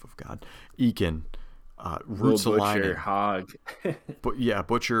 for the love of God, Eakin. Will Butcher, Ruotsalainen. Hogg. But yeah,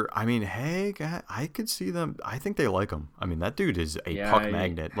 Butcher. I mean, Haig. I could see them. I think they like him. I mean, that dude is a puck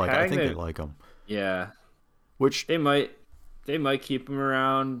magnet. Like, I think they like him. Yeah, Which they might keep him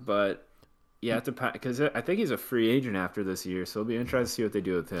around, but yeah, because I think he's a free agent after this year, so it'll be interesting to see what they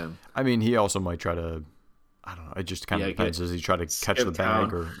do with him. I mean, he also might try to. I don't know. It just kind of depends. Does he try to catch the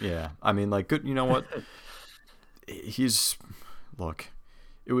bag or yeah? I mean, like good. You know what? Look.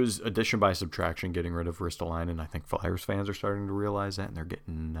 It was addition by subtraction getting rid of Ristolainen. I think Flyers fans are starting to realize that, and they're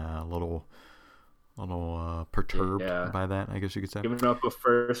getting a little perturbed by that, I guess you could say. Giving up a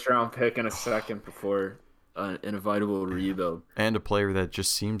 1st-round pick and a second before an inevitable rebuild. And a player that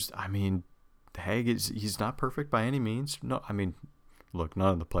just seems, I mean, Haig he's not perfect by any means. No, I mean, look, none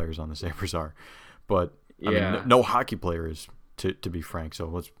of the players on the Sabres are. But, I mean, no hockey player is, to be frank, so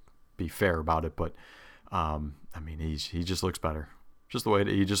let's be fair about it. But, I mean, he just looks better. Just the way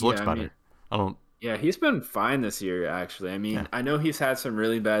he just looks better. Yeah, he's been fine this year, actually. I mean, I know he's had some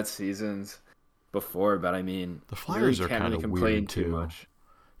really bad seasons before, but I mean, the Flyers really are kind of weird too. Much.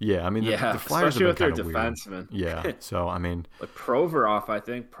 Yeah, I mean, the Flyers especially have been with their kind of defensemen. Yeah, so I mean, like Provorov, I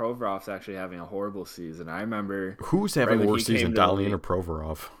think Provorov's actually having a horrible season. I remember who's having a worse season, Dahlin or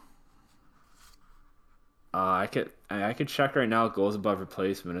Provorov? I could check right now. Goals above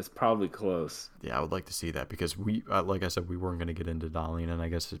replacement. It's probably close. Yeah, I would like to see that because we, like I said, we weren't going to get into Dahlin, and I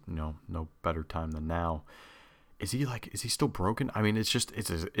guess no better time than now. Is he still broken? I mean, it's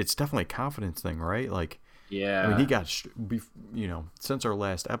definitely a confidence thing, right? Like, yeah. I mean, he got since our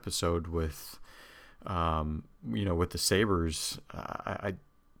last episode with, with the Sabres,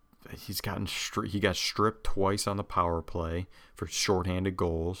 he got stripped twice on the power play for shorthanded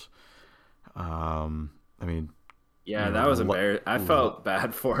goals. I mean, yeah, that was embarrassing. I felt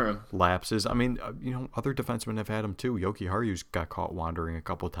bad for him. Lapses. I mean, other defensemen have had him too. Yoki Haryu's got caught wandering a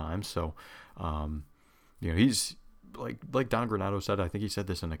couple of times. So, he's like Don Granato said. I think he said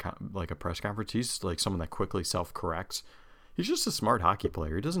this in a press conference. He's like someone that quickly self-corrects. He's just a smart hockey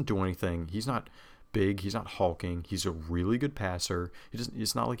player. He doesn't do anything. He's not big. He's not hulking. He's a really good passer.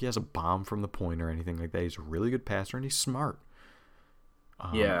 It's not like he has a bomb from the point or anything like that. He's a really good passer and he's smart.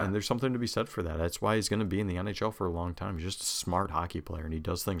 And there's something to be said for that. That's why he's going to be in the NHL for a long time. He's just a smart hockey player, and he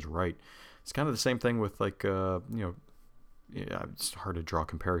does things right. It's kind of the same thing with, like, it's hard to draw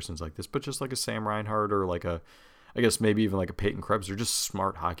comparisons like this, but just like a Sam Reinhart or like I guess maybe even like a Peyton Krebs. They're just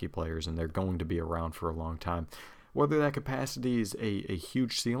smart hockey players, and they're going to be around for a long time. Whether that capacity is a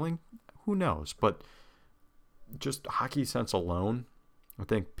huge ceiling, who knows? But just hockey sense alone, I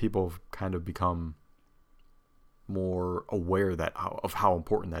think people have kind of become more aware of how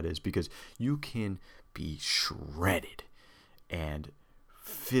important that is, because you can be shredded and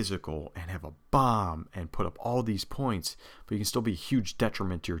physical and have a bomb and put up all these points, but you can still be a huge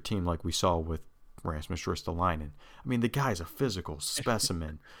detriment to your team, like we saw with Rasmus Ristolainen. I mean, the guy's a physical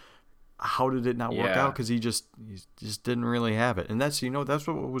specimen. How did it not work out? Because he just didn't really have it. And that's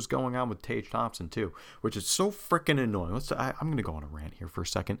what was going on with Tage Thompson too, which is so freaking annoying. I'm going to go on a rant here for a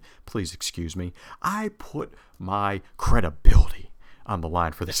second. Please excuse me. I put my credibility on the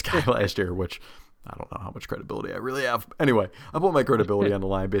line for this guy last year, which I don't know how much credibility I really have. Anyway, I put my credibility on the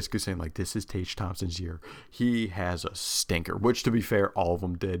line, basically saying, like, this is Tage Thompson's year. He has a stinker, which, to be fair, all of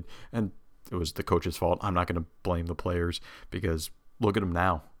them did. And it was the coach's fault. I'm not going to blame the players, because look at him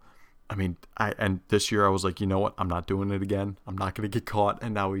now. I mean, and this year I was like, you know what? I'm not doing it again. I'm not going to get caught.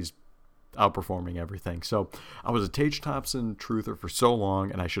 And now he's outperforming everything. So I was a Tage Thompson truther for so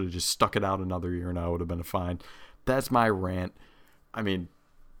long, and I should have just stuck it out another year, and I would have been fine. That's my rant. I mean,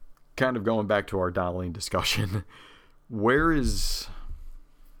 kind of going back to our Darlene discussion, when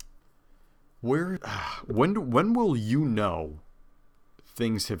will you know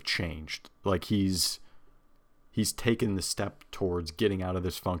things have changed? Like he's taken the step towards getting out of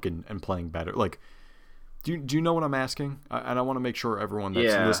this funk and playing better. Like, do you know what I'm asking? And I want to make sure everyone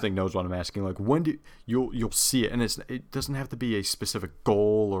that's listening knows what I'm asking. Like, when you'll see it, and it doesn't have to be a specific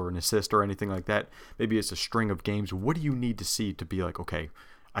goal or an assist or anything like that. Maybe it's a string of games. What do you need to see to be like, okay,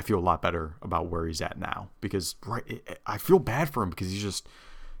 I feel a lot better about where he's at now? Because I feel bad for him because he's just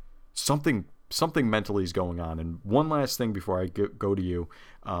something mentally is going on. And one last thing before I go to you,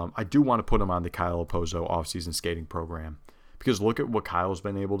 I do want to put him on the Kyle Opozo offseason skating program, because look at what Kyle's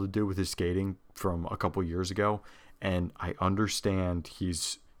been able to do with his skating from a couple years ago. And I understand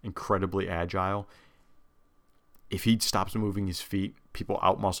he's incredibly agile. If he stops moving his feet, people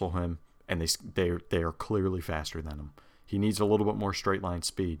outmuscle him, and they are clearly faster than him. He needs a little bit more straight line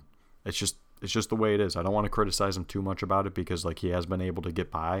speed. It's just the way it is. I don't want to criticize him too much about it, because like he has been able to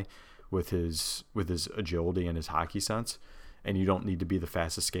get by with his agility and his hockey sense, and you don't need to be the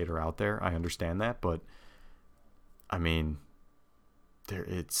fastest skater out there. I understand that, but I mean,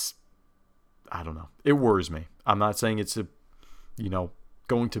 I don't know. It worries me. I'm not saying it's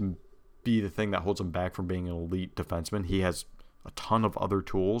going to be the thing that holds him back from being an elite defenseman. He has a ton of other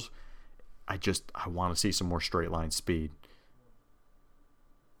tools. I want to see some more straight line speed.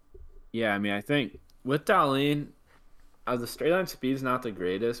 Yeah, I mean, I think with Darlene, the straight line speed is not the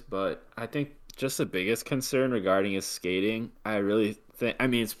greatest, but I think just the biggest concern regarding his skating, I really think, I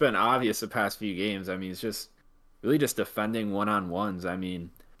mean, it's been obvious the past few games. I mean, it's just really just defending one-on-ones. I mean,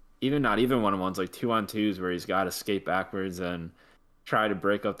 not even one-on-ones, like 2-on-2s where he's got to skate backwards and try to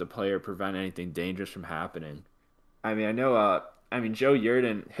break up the player, prevent anything dangerous from happening. I mean, I know, Joe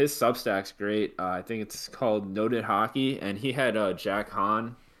Yurden, his Substack's great. I think it's called Noted Hockey, and he had Jack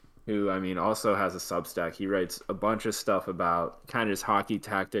Hahn, who, I mean, also has a Substack. He writes a bunch of stuff about kind of his hockey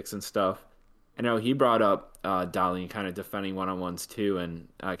tactics and stuff. I know he brought up Darlene kind of defending one-on-ones too, and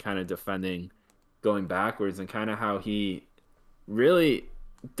kind of defending going backwards, and kind of how he really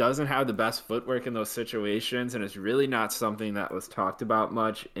doesn't have the best footwork in those situations, and it's really not something that was talked about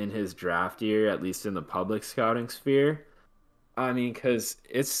much in his draft year, at least in the public scouting sphere. I mean, because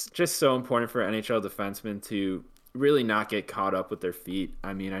it's just so important for NHL defensemen to really not get caught up with their feet.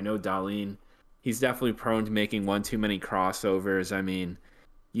 I mean, I know Darlene, he's definitely prone to making one too many crossovers. I mean,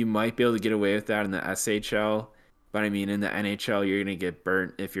 you might be able to get away with that in the SHL, but I mean, in the NHL, you're going to get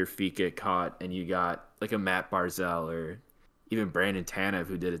burnt if your feet get caught and you got like a Matt Barzal or even Brandon Tanev,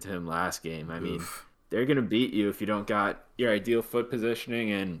 who did it to him last game. I mean, they're going to beat you if you don't got your ideal foot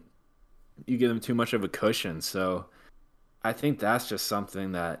positioning and you give them too much of a cushion. So I think that's just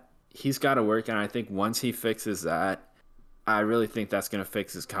something that he's got to work on. I think once he fixes that, I really think that's going to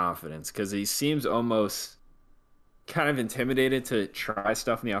fix his confidence, because he seems almost kind of intimidated to try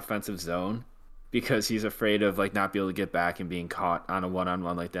stuff in the offensive zone because he's afraid of like not be able to get back and being caught on a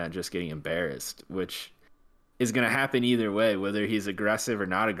one-on-one like that and just getting embarrassed, which is going to happen either way, whether he's aggressive or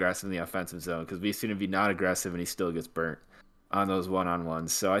not aggressive in the offensive zone, because we've seen him be not aggressive and he still gets burnt on those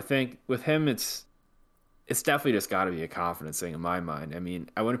one-on-ones. So I think with him, it's definitely just got to be a confidence thing in my mind. I mean,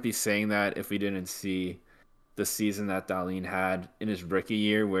 I wouldn't be saying that if we didn't see the season that Darlene had in his rookie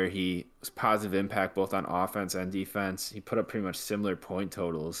year, where he was positive impact both on offense and defense. He put up pretty much similar point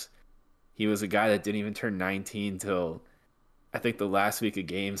totals. He was a guy that didn't even turn 19 till I think the last week of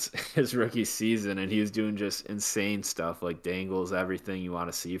games his rookie season, and he was doing just insane stuff like dangles, everything you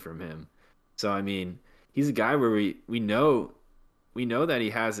want to see from him. So I mean, he's a guy where we know that he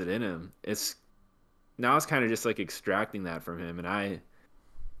has it in him. It's kind of just like extracting that from him, and I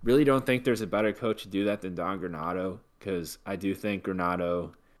really don't think there's a better coach to do that than Don Granato, because I do think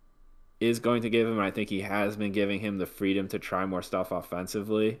Granato is going to give him, and I think he has been giving him the freedom to try more stuff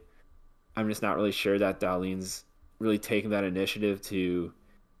offensively. I'm just not really sure that Darlene's really taking that initiative to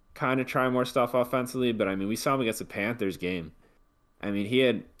kind of try more stuff offensively, but I mean, we saw him against the Panthers game. I mean, he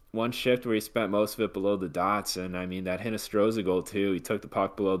had one shift where he spent most of it below the dots, and I mean, that Hinostroza goal too, he took the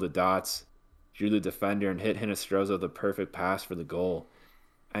puck below the dots, drew the defender, and hit Hinostroza the perfect pass for the goal.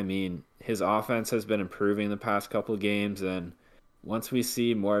 I mean, his offense has been improving the past couple of games, and once we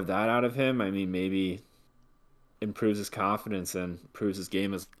see more of that out of him, I mean, maybe improves his confidence and improves his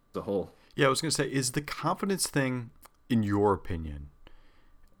game as a whole. Yeah, I was going to say, is the confidence thing, in your opinion,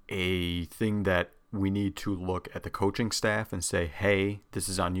 a thing that we need to look at the coaching staff and say, hey, this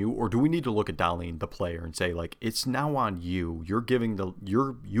is on you? Or do we need to look at Darlene, the player, and say, like, it's now on you.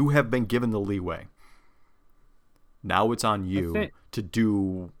 You have been given the leeway. Now it's on you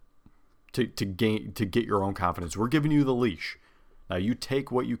to get your own confidence. We're giving you the leash. Now you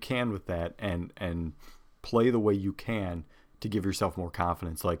take what you can with that and play the way you can to give yourself more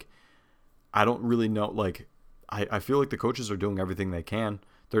confidence. Like, I don't really know. Like, I feel like the coaches are doing everything they can.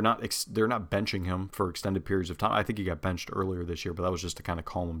 They're not benching him for extended periods of time. I think he got benched earlier this year, but that was just to kind of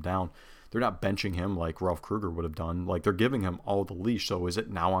calm him down. They're not benching him like Ralph Kruger would have done. Like, they're giving him all the leash. So is it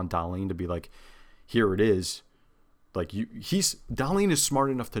now on Dahlin to be like, here it is? Like, Dahlin is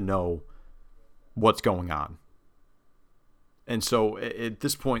smart enough to know what's going on. And so at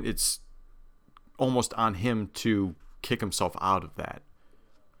this point, it's almost on him to kick himself out of that,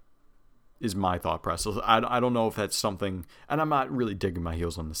 is my thought process. I don't know if that's something, and I'm not really digging my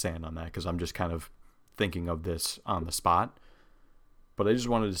heels on the sand on that because I'm just kind of thinking of this on the spot. But I just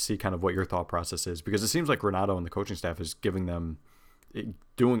wanted to see kind of what your thought process is, because it seems like Renato and the coaching staff is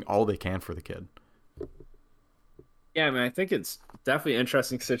doing all they can for the kid. Yeah, I mean, I think it's definitely an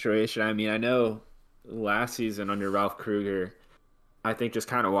interesting situation. I mean, I know last season under Ralph Kruger, I think just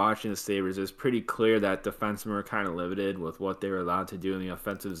kind of watching the Sabres, it was pretty clear that defensemen were kind of limited with what they were allowed to do in the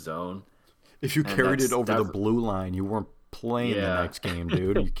offensive zone. If you carried it over the blue line, you weren't playing the next game,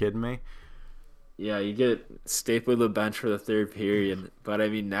 dude. Are you kidding me? Yeah, you get stapled to the bench for the third period. But, I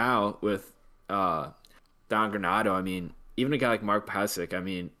mean, now with Don Granato, I mean, even a guy like Mark Pysyk, I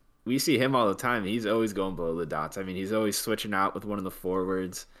mean, we see him all the time. He's always going below the dots. I mean, he's always switching out with one of the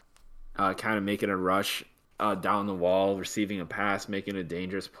forwards, kind of making a rush down the wall, receiving a pass, making a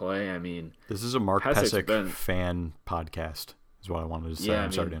dangerous play. I mean, this is a Mark Pysyk fan podcast, is what I wanted to say.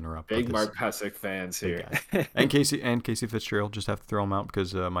 I'm sorry to interrupt. Big Mark Pysyk fans here. and Casey Fitzgerald, just have to throw him out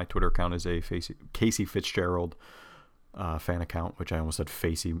because my Twitter account is a Casey Fitzgerald fan account, which I almost said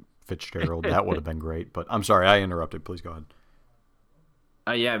Facey Fitzgerald. That would have been great, but I'm sorry, I interrupted. Please go ahead.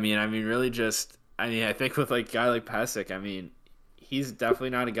 Yeah, I mean, really just, I think with like a guy like Pysyk, I mean, he's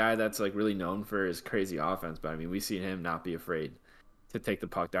definitely not a guy that's like really known for his crazy offense, but I mean, we've seen him not be afraid to take the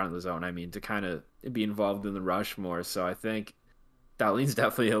puck down in the zone. I mean, to kind of be involved in the rush more. So I think Dahlin's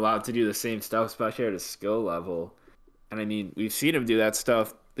definitely allowed to do the same stuff, especially at a skill level. And I mean, we've seen him do that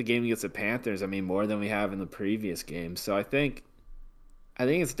stuff the game against the Panthers, I mean, more than we have in the previous game. So I think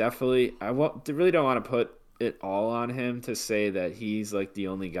it's definitely, really don't want to put it all on him to say that he's like the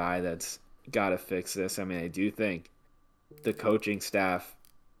only guy that's got to fix this. I mean, I do think the coaching staff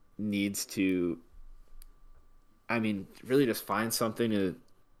needs to, really just find something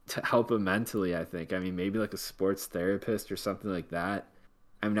to help him mentally, I think. I mean, maybe like a sports therapist or something like that.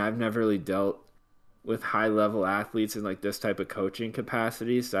 I mean, I've never really dealt with high-level athletes in like this type of coaching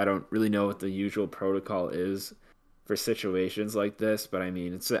capacity, so I don't really know what the usual protocol is for situations like this. But I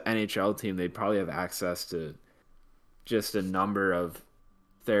mean, it's an NHL team. They'd probably have access to just a number of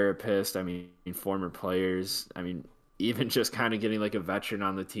therapists. I mean, former players. I mean, even just kind of getting like a veteran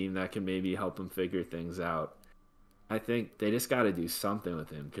on the team that can maybe help him figure things out. I think they just got to do something with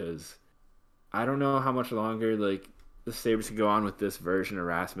him, because I don't know how much longer like the Sabres can go on with this version of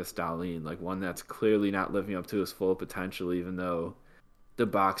Rasmus Dahlin, like one that's clearly not living up to his full potential, even though the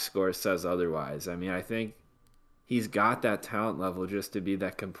box score says otherwise. I mean, I think he's got that talent level just to be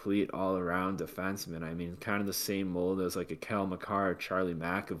that complete all-around defenseman. I mean, kind of the same mold as like a Kel McCarr or Charlie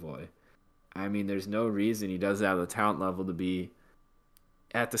McAvoy. I mean, there's no reason he doesn't have the talent level to be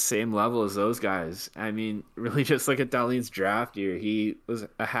at the same level as those guys. I mean, really just look at Dahlin's draft year. He was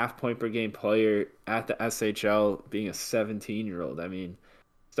a half-point-per-game player at the SHL being a 17-year-old. I mean,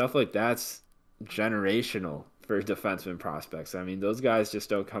 stuff like that's generational for defenseman prospects. I mean, those guys just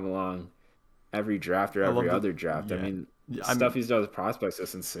don't come along every draft or every other draft. Yeah. I mean, stuff he's done with prospects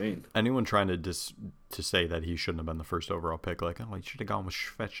is insane. Anyone trying to say that he shouldn't have been the first overall pick, like, oh, he should have gone with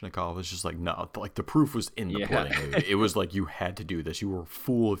Svechnikov, it's just like, no, like the proof was in the pudding. It was like you had to do this. You were a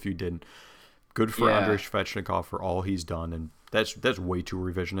fool if you didn't. Good for Andrei Svechnikov for all he's done, and that's way too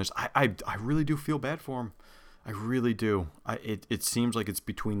revisionist. I really do feel bad for him. I really do. It seems like it's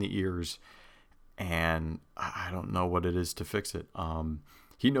between the ears, and I don't know what it is to fix it.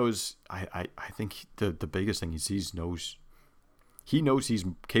 He knows. I think the biggest thing is he knows he's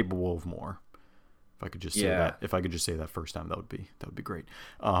capable of more. If I could just say that. If I could just say that first time, that would be great.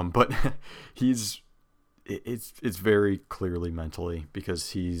 But it's very clearly mentally,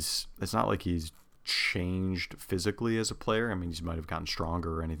 because it's not like he's changed physically as a player. I mean, he might have gotten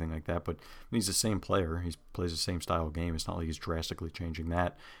stronger or anything like that, but he's the same player. He plays the same style of game. It's not like he's drastically changing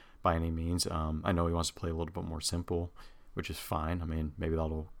that by any means. I know he wants to play a little bit more simple, which is fine. I mean, maybe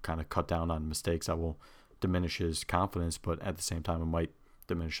that'll kind of cut down on mistakes. That will diminish his confidence, but at the same time, it might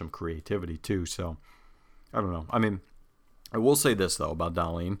diminish some creativity too. So, I don't know. I mean, I will say this, though, about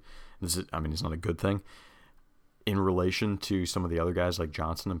Dahlin. It's not a good thing. In relation to some of the other guys like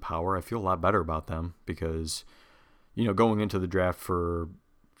Johnson and Power, I feel a lot better about them, because going into the draft for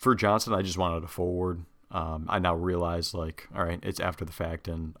Johnson, I just wanted a forward. I now realize, like, all right, it's after the fact,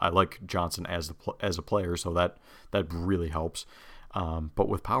 and I like Johnson as a player, so that really helps. But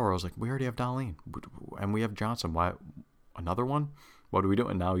with Power, I was like, we already have Darlene, and we have Johnson. Why another one? What do we do?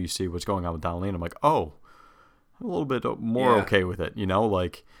 And now you see what's going on with Darlene. I'm like, oh, I'm a little bit more okay with it.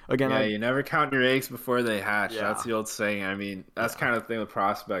 Like, again, you never count your eggs before they hatch. Yeah. That's the old saying. I mean, that's kind of the thing with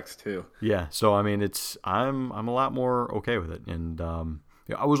prospects too. Yeah. So I mean, I'm a lot more okay with it, and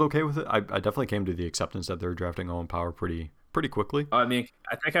I was okay with it. I definitely came to the acceptance that they're drafting Owen Power pretty quickly. I mean,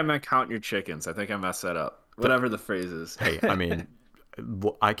 I think I meant count your chickens. I think I messed that up. Whatever the phrase is. Hey, I mean,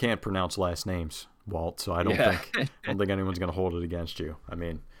 I can't pronounce last names, Walt, so I don't think anyone's gonna hold it against you. I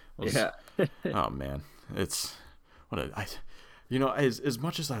mean, oh man, it's as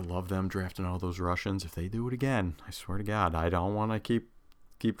much as I love them drafting all those Russians, if they do it again, I swear to God, I don't want to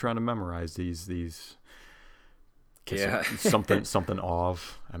keep trying to memorize these. Something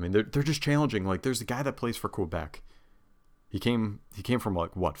off. I mean, they're just challenging. Like, there's a guy that plays for Quebec. He came from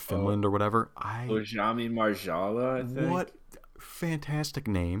like what, Finland or whatever. Ojami Marjala, I think. What fantastic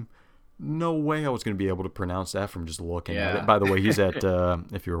name. No way I was going to be able to pronounce that from just looking at it. By the way, he's at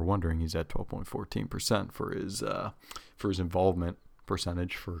if you were wondering, he's at 12.14% for his involvement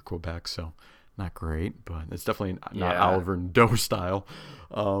percentage for Quebec. So not great, but it's definitely not Oliver Nadeau style.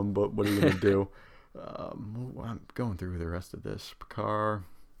 But what are you going to do? I'm going through the rest of this. Picard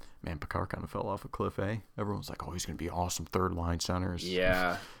kind of fell off a cliff, eh? Everyone's like, oh, he's going to be awesome third line centers.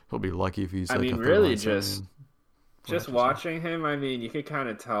 Yeah. He'll be lucky if he's I mean, really just watching him, I mean, you could kind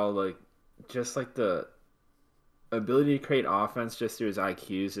of tell, like, just like the ability to create offense just through his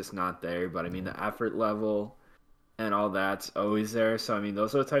IQ is just not there. But I mean, the effort level and all that's always there. So I mean,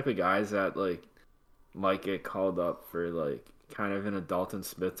 those are the type of guys that like might get called up for like kind of in a Dalton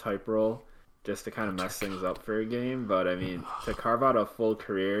Smith type role, just to kind of mess things up for a game. But I mean, to carve out a full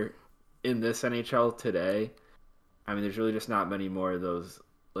career in this NHL today, I mean, there's really just not many more of those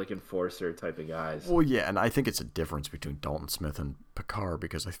like enforcer type of guys. Well, yeah, and I think it's a difference between Dalton Smith and Picard,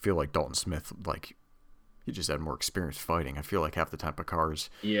 because I feel like Dalton Smith, like, he just had more experience fighting. I feel like half the time Picard's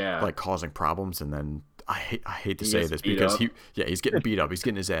like causing problems, and then I hate to say this because he's getting beat up, he's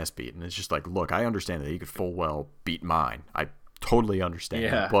getting his ass beat, and it's just like, look, I understand that he could full well beat mine. I totally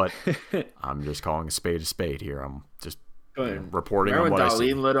understand that, but I'm just calling a spade here. I'm just reporting on what I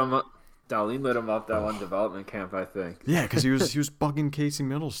see. Darlene lit him up that one development camp, I think. Yeah, because he was bugging Casey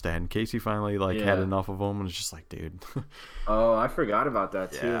Middlestad, and Casey finally had enough of him, and it's just like, dude. Oh, I forgot about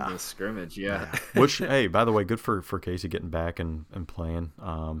that too in the scrimmage. Yeah. Which, hey, by the way, good for Casey getting back and playing.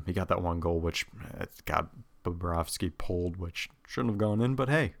 He got that one goal, which got Bobrovsky pulled, which shouldn't have gone in, but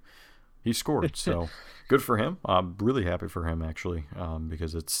hey, he scored. So good for him. I'm really happy for him, actually,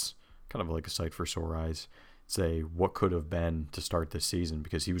 because it's kind of like a sight for sore eyes. Say what could have been to start this season,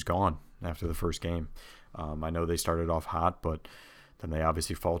 because he was gone after the first game. I know they started off hot, but then they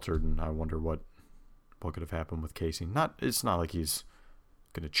obviously faltered, and I wonder what could have happened with Casey. It's not like he's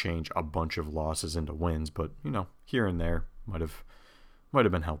going to change a bunch of losses into wins, but here and there might have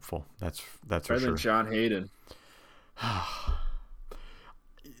been helpful. That's for sure. Better than John Hayden.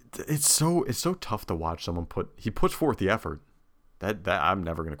 It's so tough to watch someone puts forth the effort. That I'm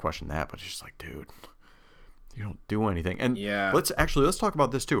never going to question that, but it's just like, dude, you don't do anything. And let's talk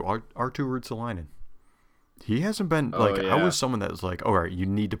about this too. Arttu Ruotsalainen. He hasn't been I was someone that was like, all right, you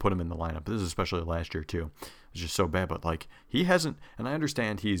need to put him in the lineup. This is especially last year too. It's just so bad, but like he hasn't. And I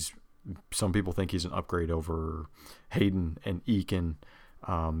understand some people think he's an upgrade over Hayden and Eakin,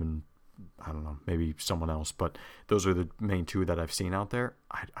 and I don't know, maybe someone else, but those are the main two that I've seen out there.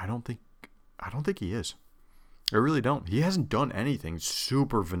 I don't think he is. I really don't. He hasn't done anything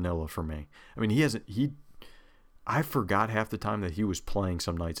super vanilla for me. I mean, I forgot half the time that he was playing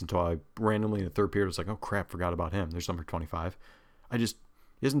some nights until I randomly in the third period was like, oh crap, forgot about him. There's number 25. He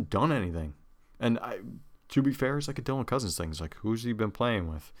hasn't done anything. And to be fair, it's like a Dylan Cousins thing. It's like, who's he been playing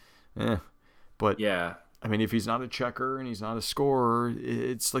with? But yeah, I mean, if he's not a checker and he's not a scorer,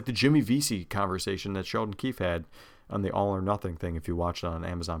 it's like the Jimmy Vesey conversation that Sheldon Keefe had on the All or Nothing thing, if you watch it on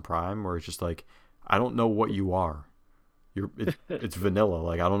Amazon Prime, where it's just like, I don't know what you are. It's vanilla.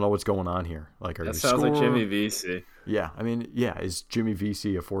 Like, I don't know what's going on here. Like, are you a scorer? That sounds like Jimmy Vesey. Yeah, I mean, is Jimmy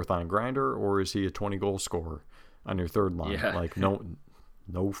Vesey a fourth line grinder, or is he a 20-goal scorer on your third line? Yeah. Like, no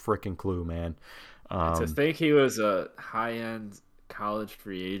freaking clue, man. To think he was a high-end college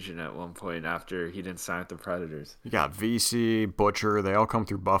free agent at one point after he didn't sign with the Predators. You got Vesey, Butcher, they all come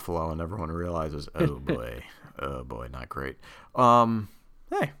through Buffalo, and everyone realizes, oh boy, not great.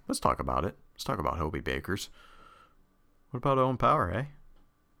 Hey, let's talk about it. Let's talk about Hobie Bakers. What about Owen Power, eh?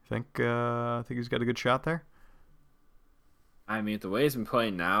 Think he's got a good shot there? I mean, the way he's been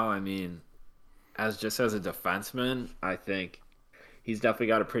playing now, I mean, as a defenseman, I think he's definitely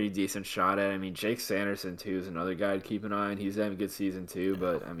got a pretty decent shot at it. I mean, Jake Sanderson, too, is another guy to keep an eye on. He's having a good season, too.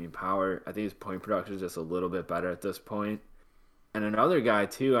 But, I mean, Power, I think his point production is just a little bit better at this point. And another guy,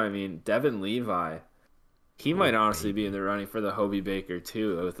 too, I mean, Devin Levi. He might honestly be in the running for the Hobie Baker,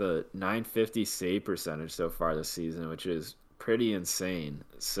 too, with a .950 save percentage so far this season, which is pretty insane.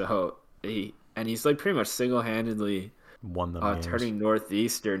 So, he's like pretty much single-handedly Won them games. turning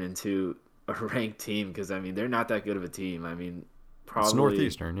Northeastern into a ranked team because, I mean, they're not that good of a team. I mean, probably It's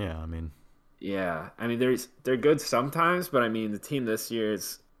Northeastern, yeah. I mean, they're good sometimes, but I mean, the team this year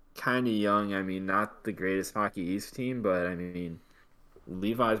is kind of young. I mean, not the greatest Hockey East team, but I mean,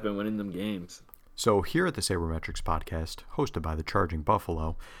 Levi's been winning them games. so here at the Sabermetrics podcast, hosted by the Charging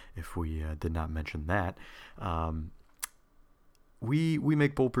Buffalo, if we did not mention that, we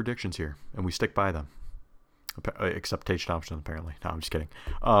make bold predictions here, and we stick by them. Except Tage Thompson, apparently. No, I'm just kidding.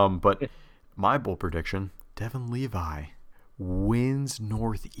 But my bold prediction, Devin Levi wins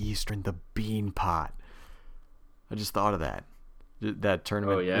Northeastern the Bean Pot. I just thought of that. That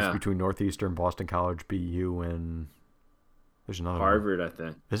tournament is between Northeastern, Boston College, BU, and there's another Harvard, one. I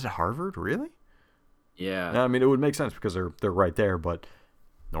think. Is it Harvard? Really? Yeah. I mean, it would make sense because they're right there, but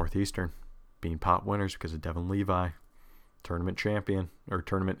Northeastern, Bean Pot winners because of Devin Levi, tournament champion or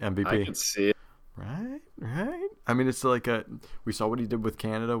tournament MVP. I can see it. Right. I mean, it's like we saw what he did with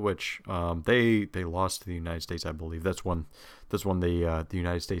Canada, which they lost to the United States, I believe. That's when the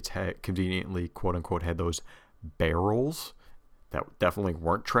United States had conveniently, quote unquote, had those barrels that definitely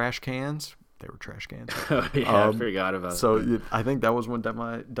weren't trash cans. They were trash cans. I forgot about that. So I think that was when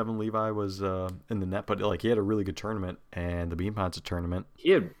Devin Levi was in the net, but like he had a really good tournament, and the Bean Pot's a tournament.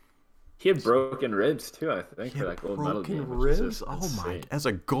 He had broken ribs too, I think, for that gold medal game. Ribs? Oh my! As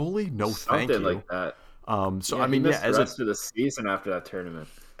a goalie, no, thank you. Something like that. So I mean, as the rest of the season after that tournament.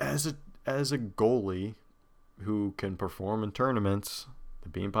 As a goalie who can perform in tournaments, the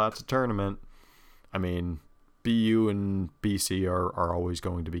Bean Pot's a tournament. I mean, BU and BC are always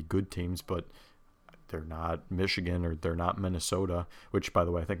going to be good teams, but they're not Michigan or they're not Minnesota. Which, by the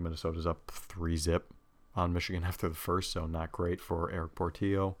way, I think Minnesota's up 3-0 on Michigan after the first, so not great for Eric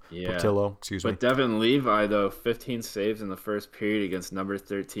Portillo. But Devin Levi, though, 15 saves in the first period against number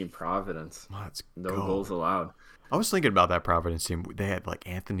 13 Providence. No goals allowed. I was thinking about that Providence team. They had like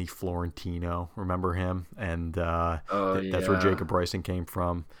Anthony Florentino, remember him? And that's where Jacob Bryson came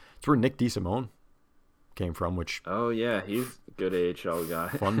from. It's where Nick DeSimone came from, which... Oh, yeah, he's a good AHL guy.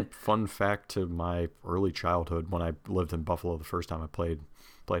 fun fact to my early childhood when I lived in Buffalo the first time I played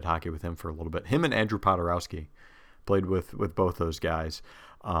hockey with him for a little bit. Him and Andrew Podorowski played with both those guys.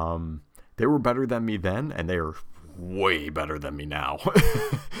 They were better than me then, and they are way better than me now.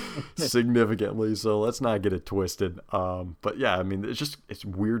 Significantly, so let's not get it twisted. But yeah, I mean, it's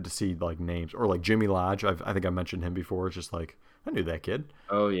weird to see like names, or like Jimmy Lodge. I think I mentioned him before. It's just like, I knew that kid.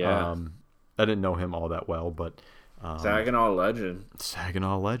 Oh yeah. I didn't know him all that well, but Saginaw legend.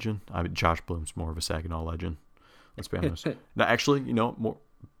 I mean, Josh Bloom's more of a Saginaw legend. Let's be honest. Now, actually, more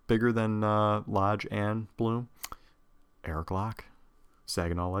bigger than Lodge and Bloom, Eric Locke,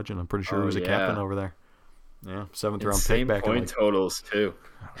 Saginaw legend. I'm pretty sure he was a captain over there. Yeah, 7th round pick back. Point totals too.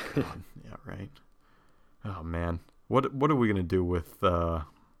 Oh, God. Yeah, right. Oh man, what are we gonna do with what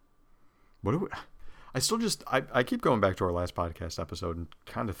do we? I keep going back to our last podcast episode and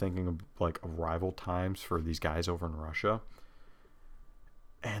kind of thinking of like arrival times for these guys over in Russia,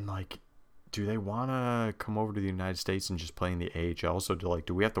 and like, do they want to come over to the United States and just play in the AHL? So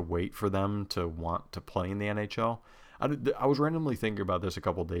do we have to wait for them to want to play in the NHL? I was randomly thinking about this a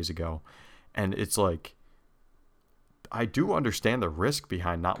couple of days ago, and it's like, I do understand the risk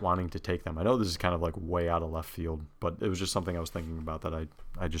behind not wanting to take them. I know this is kind of like way out of left field, but it was just something I was thinking about that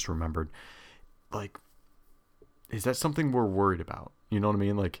I just remembered. Like, is that something we're worried about? You know what I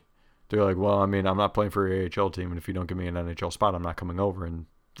mean? Like, they're like, well, I mean, I'm not playing for your AHL team, and if you don't give me an NHL spot, I'm not coming over. And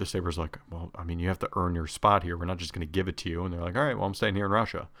the Sabres like, well, I mean, you have to earn your spot here. We're not just going to give it to you. And they're like, all right, well, I'm staying here in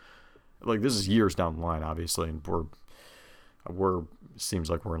Russia. Like, this is years down the line, obviously, and we're seems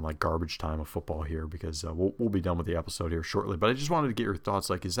like we're in like garbage time of football here because we'll be done with the episode here shortly. But I just wanted to get your thoughts.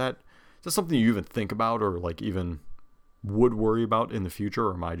 Like, is that something you even think about or like even would worry about in the future,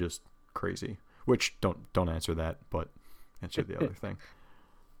 or am I just crazy? Which don't answer that, but answer the other thing.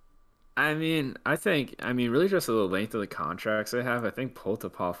 I mean, really just the length of the contracts they have. I think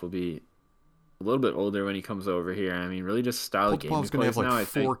Poltapov will be a little bit older when he comes over here. I mean, really just style of game. Poltapov's going to have like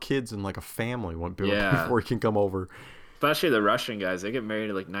 4 kids and like a family before he can come over. Especially the Russian guys, they get married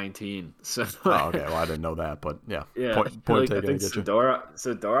at like 19. So okay, well I didn't know that, but yeah. Point taken. I think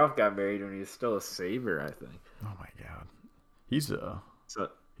Sidorov got married when he was still a Sabre, I think. Oh my God. He's a So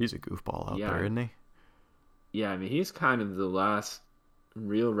goofball out yeah, there, isn't he? yeah. I mean, he's kind of the last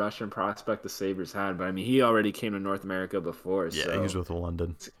real Russian prospect the Sabres had, but I mean, he already came to North America before. Yeah, he was So with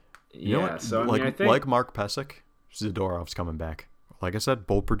London. You know yeah, what? so I mean, I think Like Mark Pesek, Zadorov's coming back. Like I said,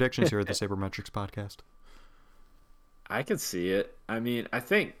 bold predictions here at the Sabermetrics podcast. I could see it. I mean, I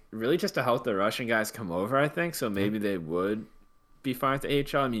think really just to help the Russian guys come over, I think, so maybe they would be fine with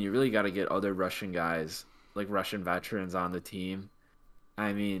the AHL. I mean, you really got to get other Russian guys, like Russian veterans on the team.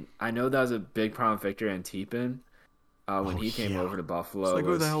 I mean, I know that was a big problem with Victor Antipin when he came over to Buffalo. It's like,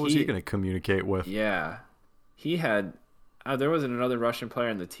 who the hell was he going to communicate with? Yeah. He had there wasn't another Russian player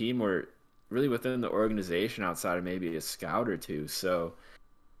on the team or really within the organization outside of maybe a scout or two. So,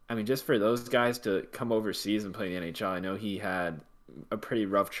 I mean, just for those guys to come overseas and play in the NHL, I know he had a pretty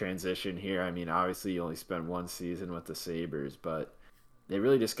rough transition here. I mean, obviously, you only spent one season with the Sabres, but they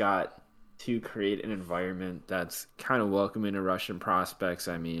really just got to create an environment that's kind of welcoming to Russian prospects.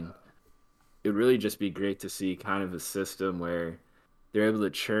 I mean, it would really just be great to see kind of a system where they're able to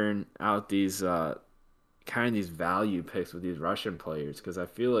churn out these kind of these value picks with these Russian players, because I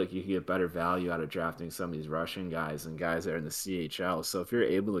feel like you can get better value out of drafting some of these Russian guys and guys that are in the CHL. So if you're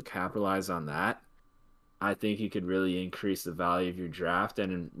able to capitalize on that, I think you could really increase the value of your draft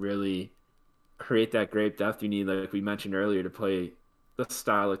and really create that great depth you need, like we mentioned earlier, to play the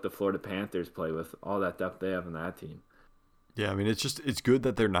style like the Florida Panthers play with all that depth they have in that team. Yeah, I mean, it's good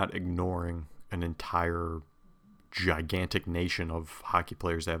that they're not ignoring an entire gigantic nation of hockey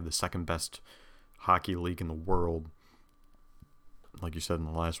players that have the second best hockey league in the world. Like you said in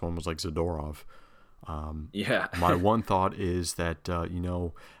the last one was like Zadorov. Yeah. My one thought is that,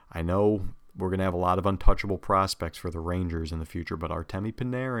 I know we're going to have a lot of untouchable prospects for the Rangers in the future, but Artemi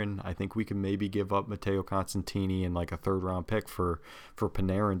Panarin, I think we can maybe give up Matteo Constantini and like a third-round pick for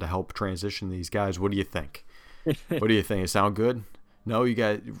Panarin to help transition these guys. What do you think? What do you think? It sound good? No, you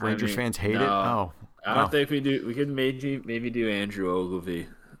got Rangers fans hate it? Oh. I don't think we do. We could maybe do Andrew Ogilvy.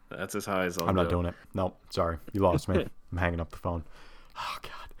 That's as high as I'll I'm not go. doing it. No, sorry. You lost me. I'm hanging up the phone. Oh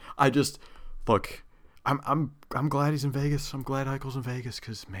God. I just look. I'm glad he's in Vegas. I'm glad Eichel's in Vegas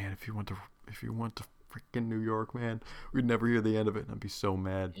because man, if you went to freaking New York, man, we'd never hear the end of it, and I'd be so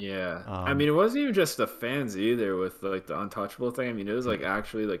mad. Yeah. I mean, it wasn't even just the fans either with like the untouchable thing. I mean, it was like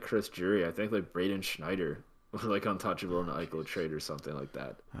actually like Chris Drury. I think like Braden Schneider was like untouchable in the Eichel trade or something like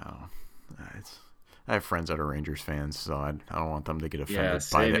that. Oh, I have friends that are Rangers fans, so I don't want them to get offended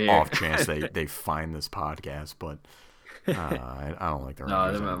Yeah, by the here. off chance they find this podcast, but I don't like the Rangers. No,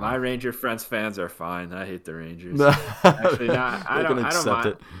 anymore. my Ranger friends fans are fine. I hate the Rangers. Actually, not. I They don't. can I don't accept mind.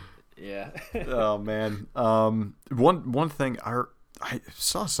 it. Yeah. Oh man. One thing I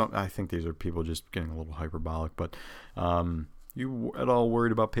saw some. I think these are people just getting a little hyperbolic, but you at all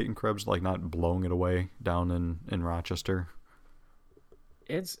worried about Peyton Krebs like not blowing it away down in Rochester?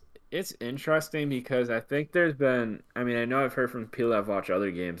 It's interesting because I think there's been. I mean, I know I've heard from people that have watched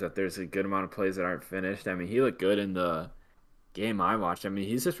other games that there's a good amount of plays that aren't finished. I mean, he looked good in the game I watched. I mean,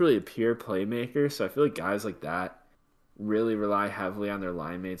 he's just really a pure playmaker. So I feel like guys like that really rely heavily on their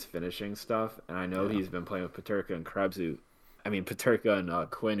line mates finishing stuff. And I know he's been playing with Peterka and Krebs, Peterka and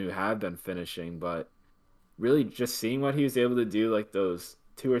Quinn, who have been finishing. But really just seeing what he was able to do, like those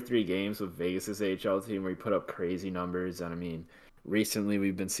 2 or 3 games with Vegas's AHL team where he put up crazy numbers. And I mean, recently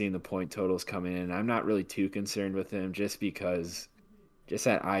we've been seeing the point totals coming in. I'm not really too concerned with him just because just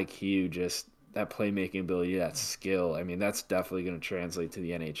that IQ, just that playmaking ability, that skill. I mean, that's definitely going to translate to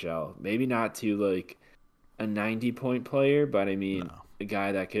the NHL. Maybe not to like a 90-point player, but I mean, a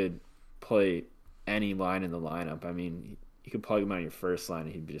guy that could play any line in the lineup. I mean, you could plug him on your first line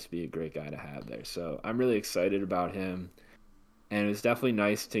and he'd just be a great guy to have there. So I'm really excited about him. And it was definitely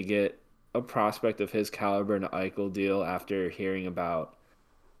nice to get a prospect of his caliber in an Eichel deal after hearing about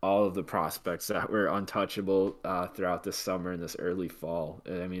all of the prospects that were untouchable throughout this summer and this early fall.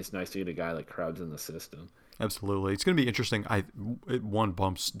 I mean, it's nice to get a guy like Krebs in the system. Absolutely. It's going to be interesting. One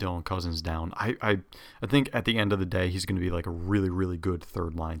bumps Dylan Cousins down. I think at the end of the day, he's going to be like a really, really good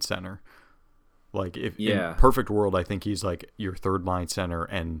third line center. Like if in perfect world, I think he's like your third line center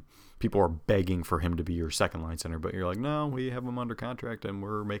and people are begging for him to be your second line center, but you're like, no, we have him under contract and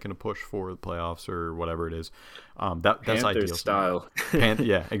we're making a push for the playoffs or whatever it is. That's Panthers ideal style.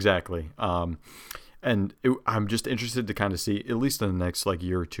 Yeah, exactly. And I'm just interested to kind of see, at least in the next like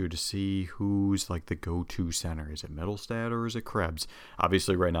year or two, to see who's like the go-to center. Is it Middlestad or is it Krebs?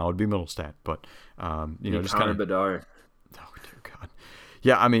 Obviously, right now it would be Middlestad, but just kind of Bedard. Oh dear God.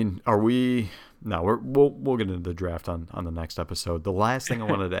 Yeah, I mean, are we? No, we'll get into the draft on the next episode. The last thing I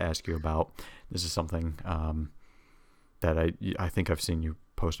wanted to ask you about, this is something that I think I've seen you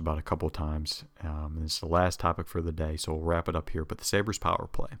posted about a couple of times. And it's the last topic for the day, so we'll wrap it up here. But the Sabres power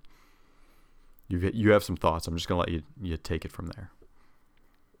play. You have some thoughts. I'm just going to let you take it from there.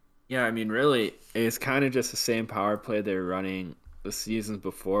 Yeah, I mean, really, it's kind of just the same power play they were running the seasons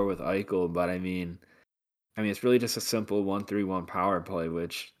before with Eichel, but I mean, it's really just a simple 1-3-1 power play,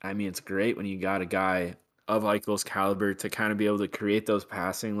 which, I mean, it's great when you got a guy of Eichel's caliber to kind of be able to create those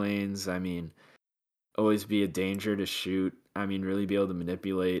passing lanes. I mean, always be a danger to shoot. I mean, really be able to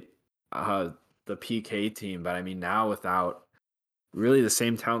manipulate the PK team. But I mean, now without really the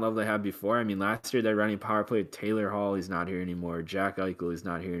same talent level they had before. I mean, last year they're running power play with Taylor Hall. He's not here anymore. Jack Eichel is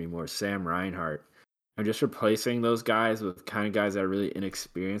not here anymore. Sam Reinhart. I'm just replacing those guys with kind of guys that are really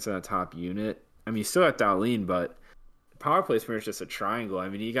inexperienced in that top unit. I mean, you still got Dahlin, but power play is pretty much just a triangle. I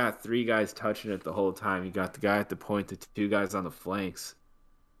mean, you got 3 guys touching it the whole time. You got the guy at the point, the 2 guys on the flanks.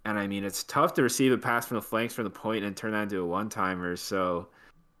 And I mean, it's tough to receive a pass from the flanks from the point and turn that into a one-timer. So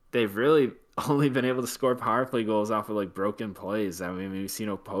they've really only been able to score power play goals off of like broken plays. I mean, we've seen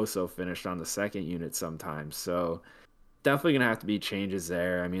Oposo finished on the second unit sometimes. So definitely going to have to be changes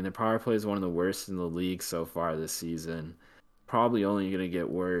there. I mean, the power play is one of the worst in the league so far this season. Probably only going to get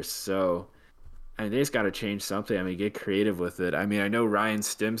worse. So I mean, they just got to change something. I mean, get creative with it. I mean, I know Ryan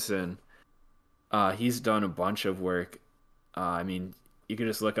Stimson, he's done a bunch of work. I mean, you can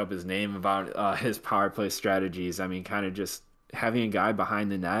just look up his name about his power play strategies. I mean, kind of just having a guy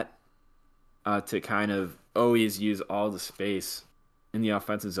behind the net to kind of always use all the space in the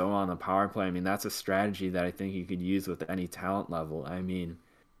offensive zone on the power play. I mean, that's a strategy that I think you could use with any talent level. I mean,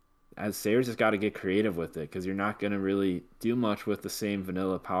 as Sabres just got to get creative with it because you're not going to really do much with the same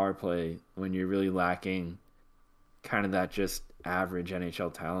vanilla power play when you're really lacking kind of that just average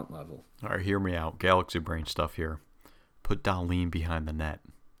NHL talent level. All right, hear me out. Galaxy brain stuff here. Put Dahlin behind the net.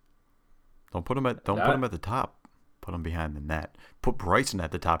 Don't put him at the top. Put him behind the net. Put Bryson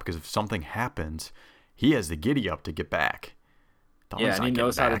at the top because if something happens, he has the giddy up to get back. Dahlin's and he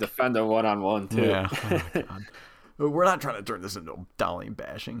knows how to defend a one-on-one too. Yeah. Oh, God. We're not trying to turn this into a Dahlin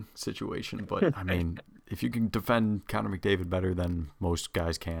bashing situation, but I mean, if you can defend Connor McDavid better than most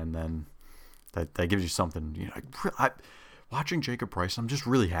guys can, then that gives you something. You know, watching Jacob Price, I'm just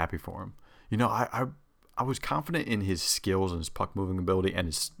really happy for him. You know, I was confident in his skills and his puck moving ability and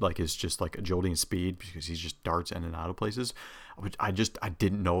his just agility and speed because he just darts in and out of places. I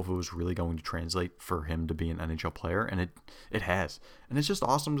didn't know if it was really going to translate for him to be an NHL player, and it has, and it's just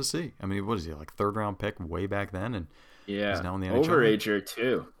awesome to see. I mean, what is he, like 3rd round pick way back then, and he's now in the NHL. Overager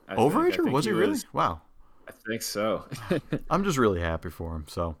too. Overager, was he really? Wow. I think so. I'm just really happy for him.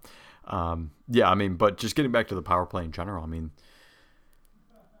 So, yeah, I mean, but just getting back to the power play in general, I mean,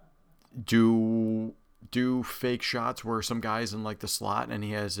 do fake shots where some guy's in like the slot and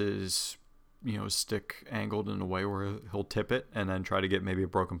he has his stick angled in a way where he'll tip it and then try to get maybe a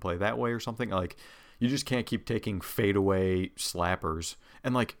broken play that way or something. Like, you just can't keep taking fadeaway slappers.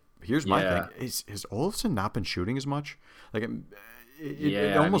 And like, here's my thing: has Olofsson not been shooting as much? Like,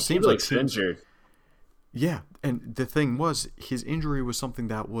 it almost seems like he's injured. Yeah, and the thing was, his injury was something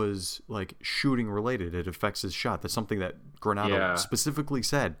that was like shooting related. It affects his shot. That's something that Granato specifically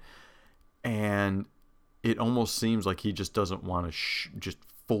said, and it almost seems like he just doesn't want to just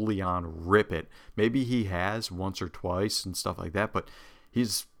fully on rip it. Maybe he has once or twice and stuff like that, but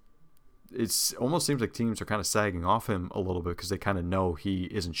it almost seems like teams are kind of sagging off him a little bit because they kind of know he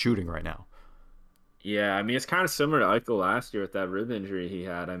isn't shooting right now. Yeah, I mean, it's kind of similar to Eichel last year with that rib injury he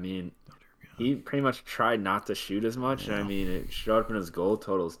had. I mean, he pretty much tried not to shoot as much, and I mean, it showed up in his goal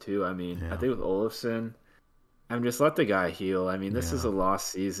totals too. I mean, I think with Olofsson, just let the guy heal. I mean, this is a lost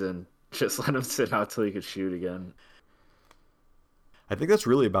season. Just let him sit out till he could shoot again. I think that's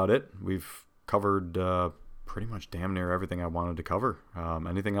really about it. We've covered pretty much damn near everything I wanted to cover.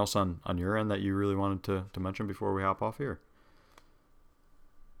 Anything else on your end that you really wanted to mention before we hop off here?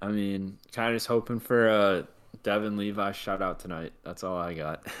 I mean, kind of just hoping for a Devin Levi shout out tonight. That's all I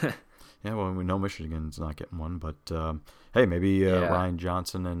got. Yeah, well, we know Michigan's not getting one, but hey, maybe Ryan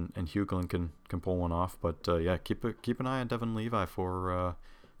Johnson and Hugelin can pull one off. But yeah, keep an eye on Devin Levi for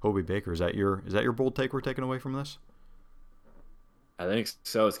Hobey Baker. Is that your bold take we're taking away from this? I think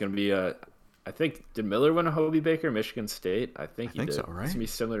so. It's going to be I think, did Miller win a Hobey Baker, Michigan State? I think he did. So, right? It's going to be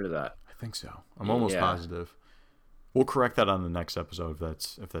similar to that. I think so. I'm almost positive. We'll correct that on the next episode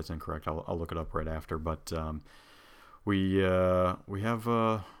if that's incorrect. I'll look it up right after. But we have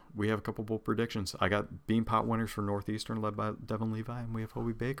a couple bold predictions. I got Bean Pot winners for Northeastern led by Devin Levi, and we have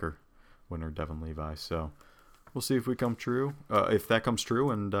Hobey Baker winner Devin Levi. So we'll see if we come true. If that comes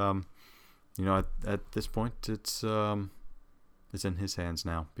true, and at this point it's in his hands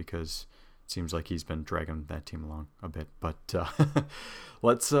now because seems like he's been dragging that team along a bit. But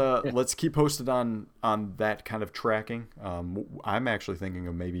let's keep posted on that kind of tracking. I'm actually thinking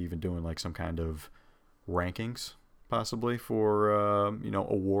of maybe even doing like some kind of rankings possibly for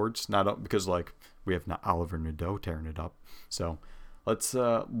awards. Not up because like we have not Oliver Nadeau tearing it up. So let's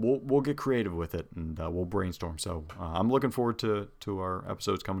we'll get creative with it and we'll brainstorm. So I'm looking forward to our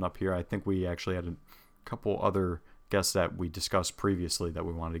episodes coming up here. I think we actually had a couple other guests that we discussed previously that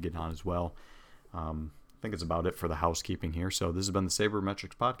we wanted to get on as well. I think it's about it for the housekeeping here. So this has been the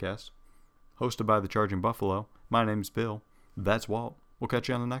Sabermetrics Podcast, hosted by the Charging Buffalo. My name's Bill. That's Walt. We'll catch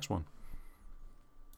you on the next one.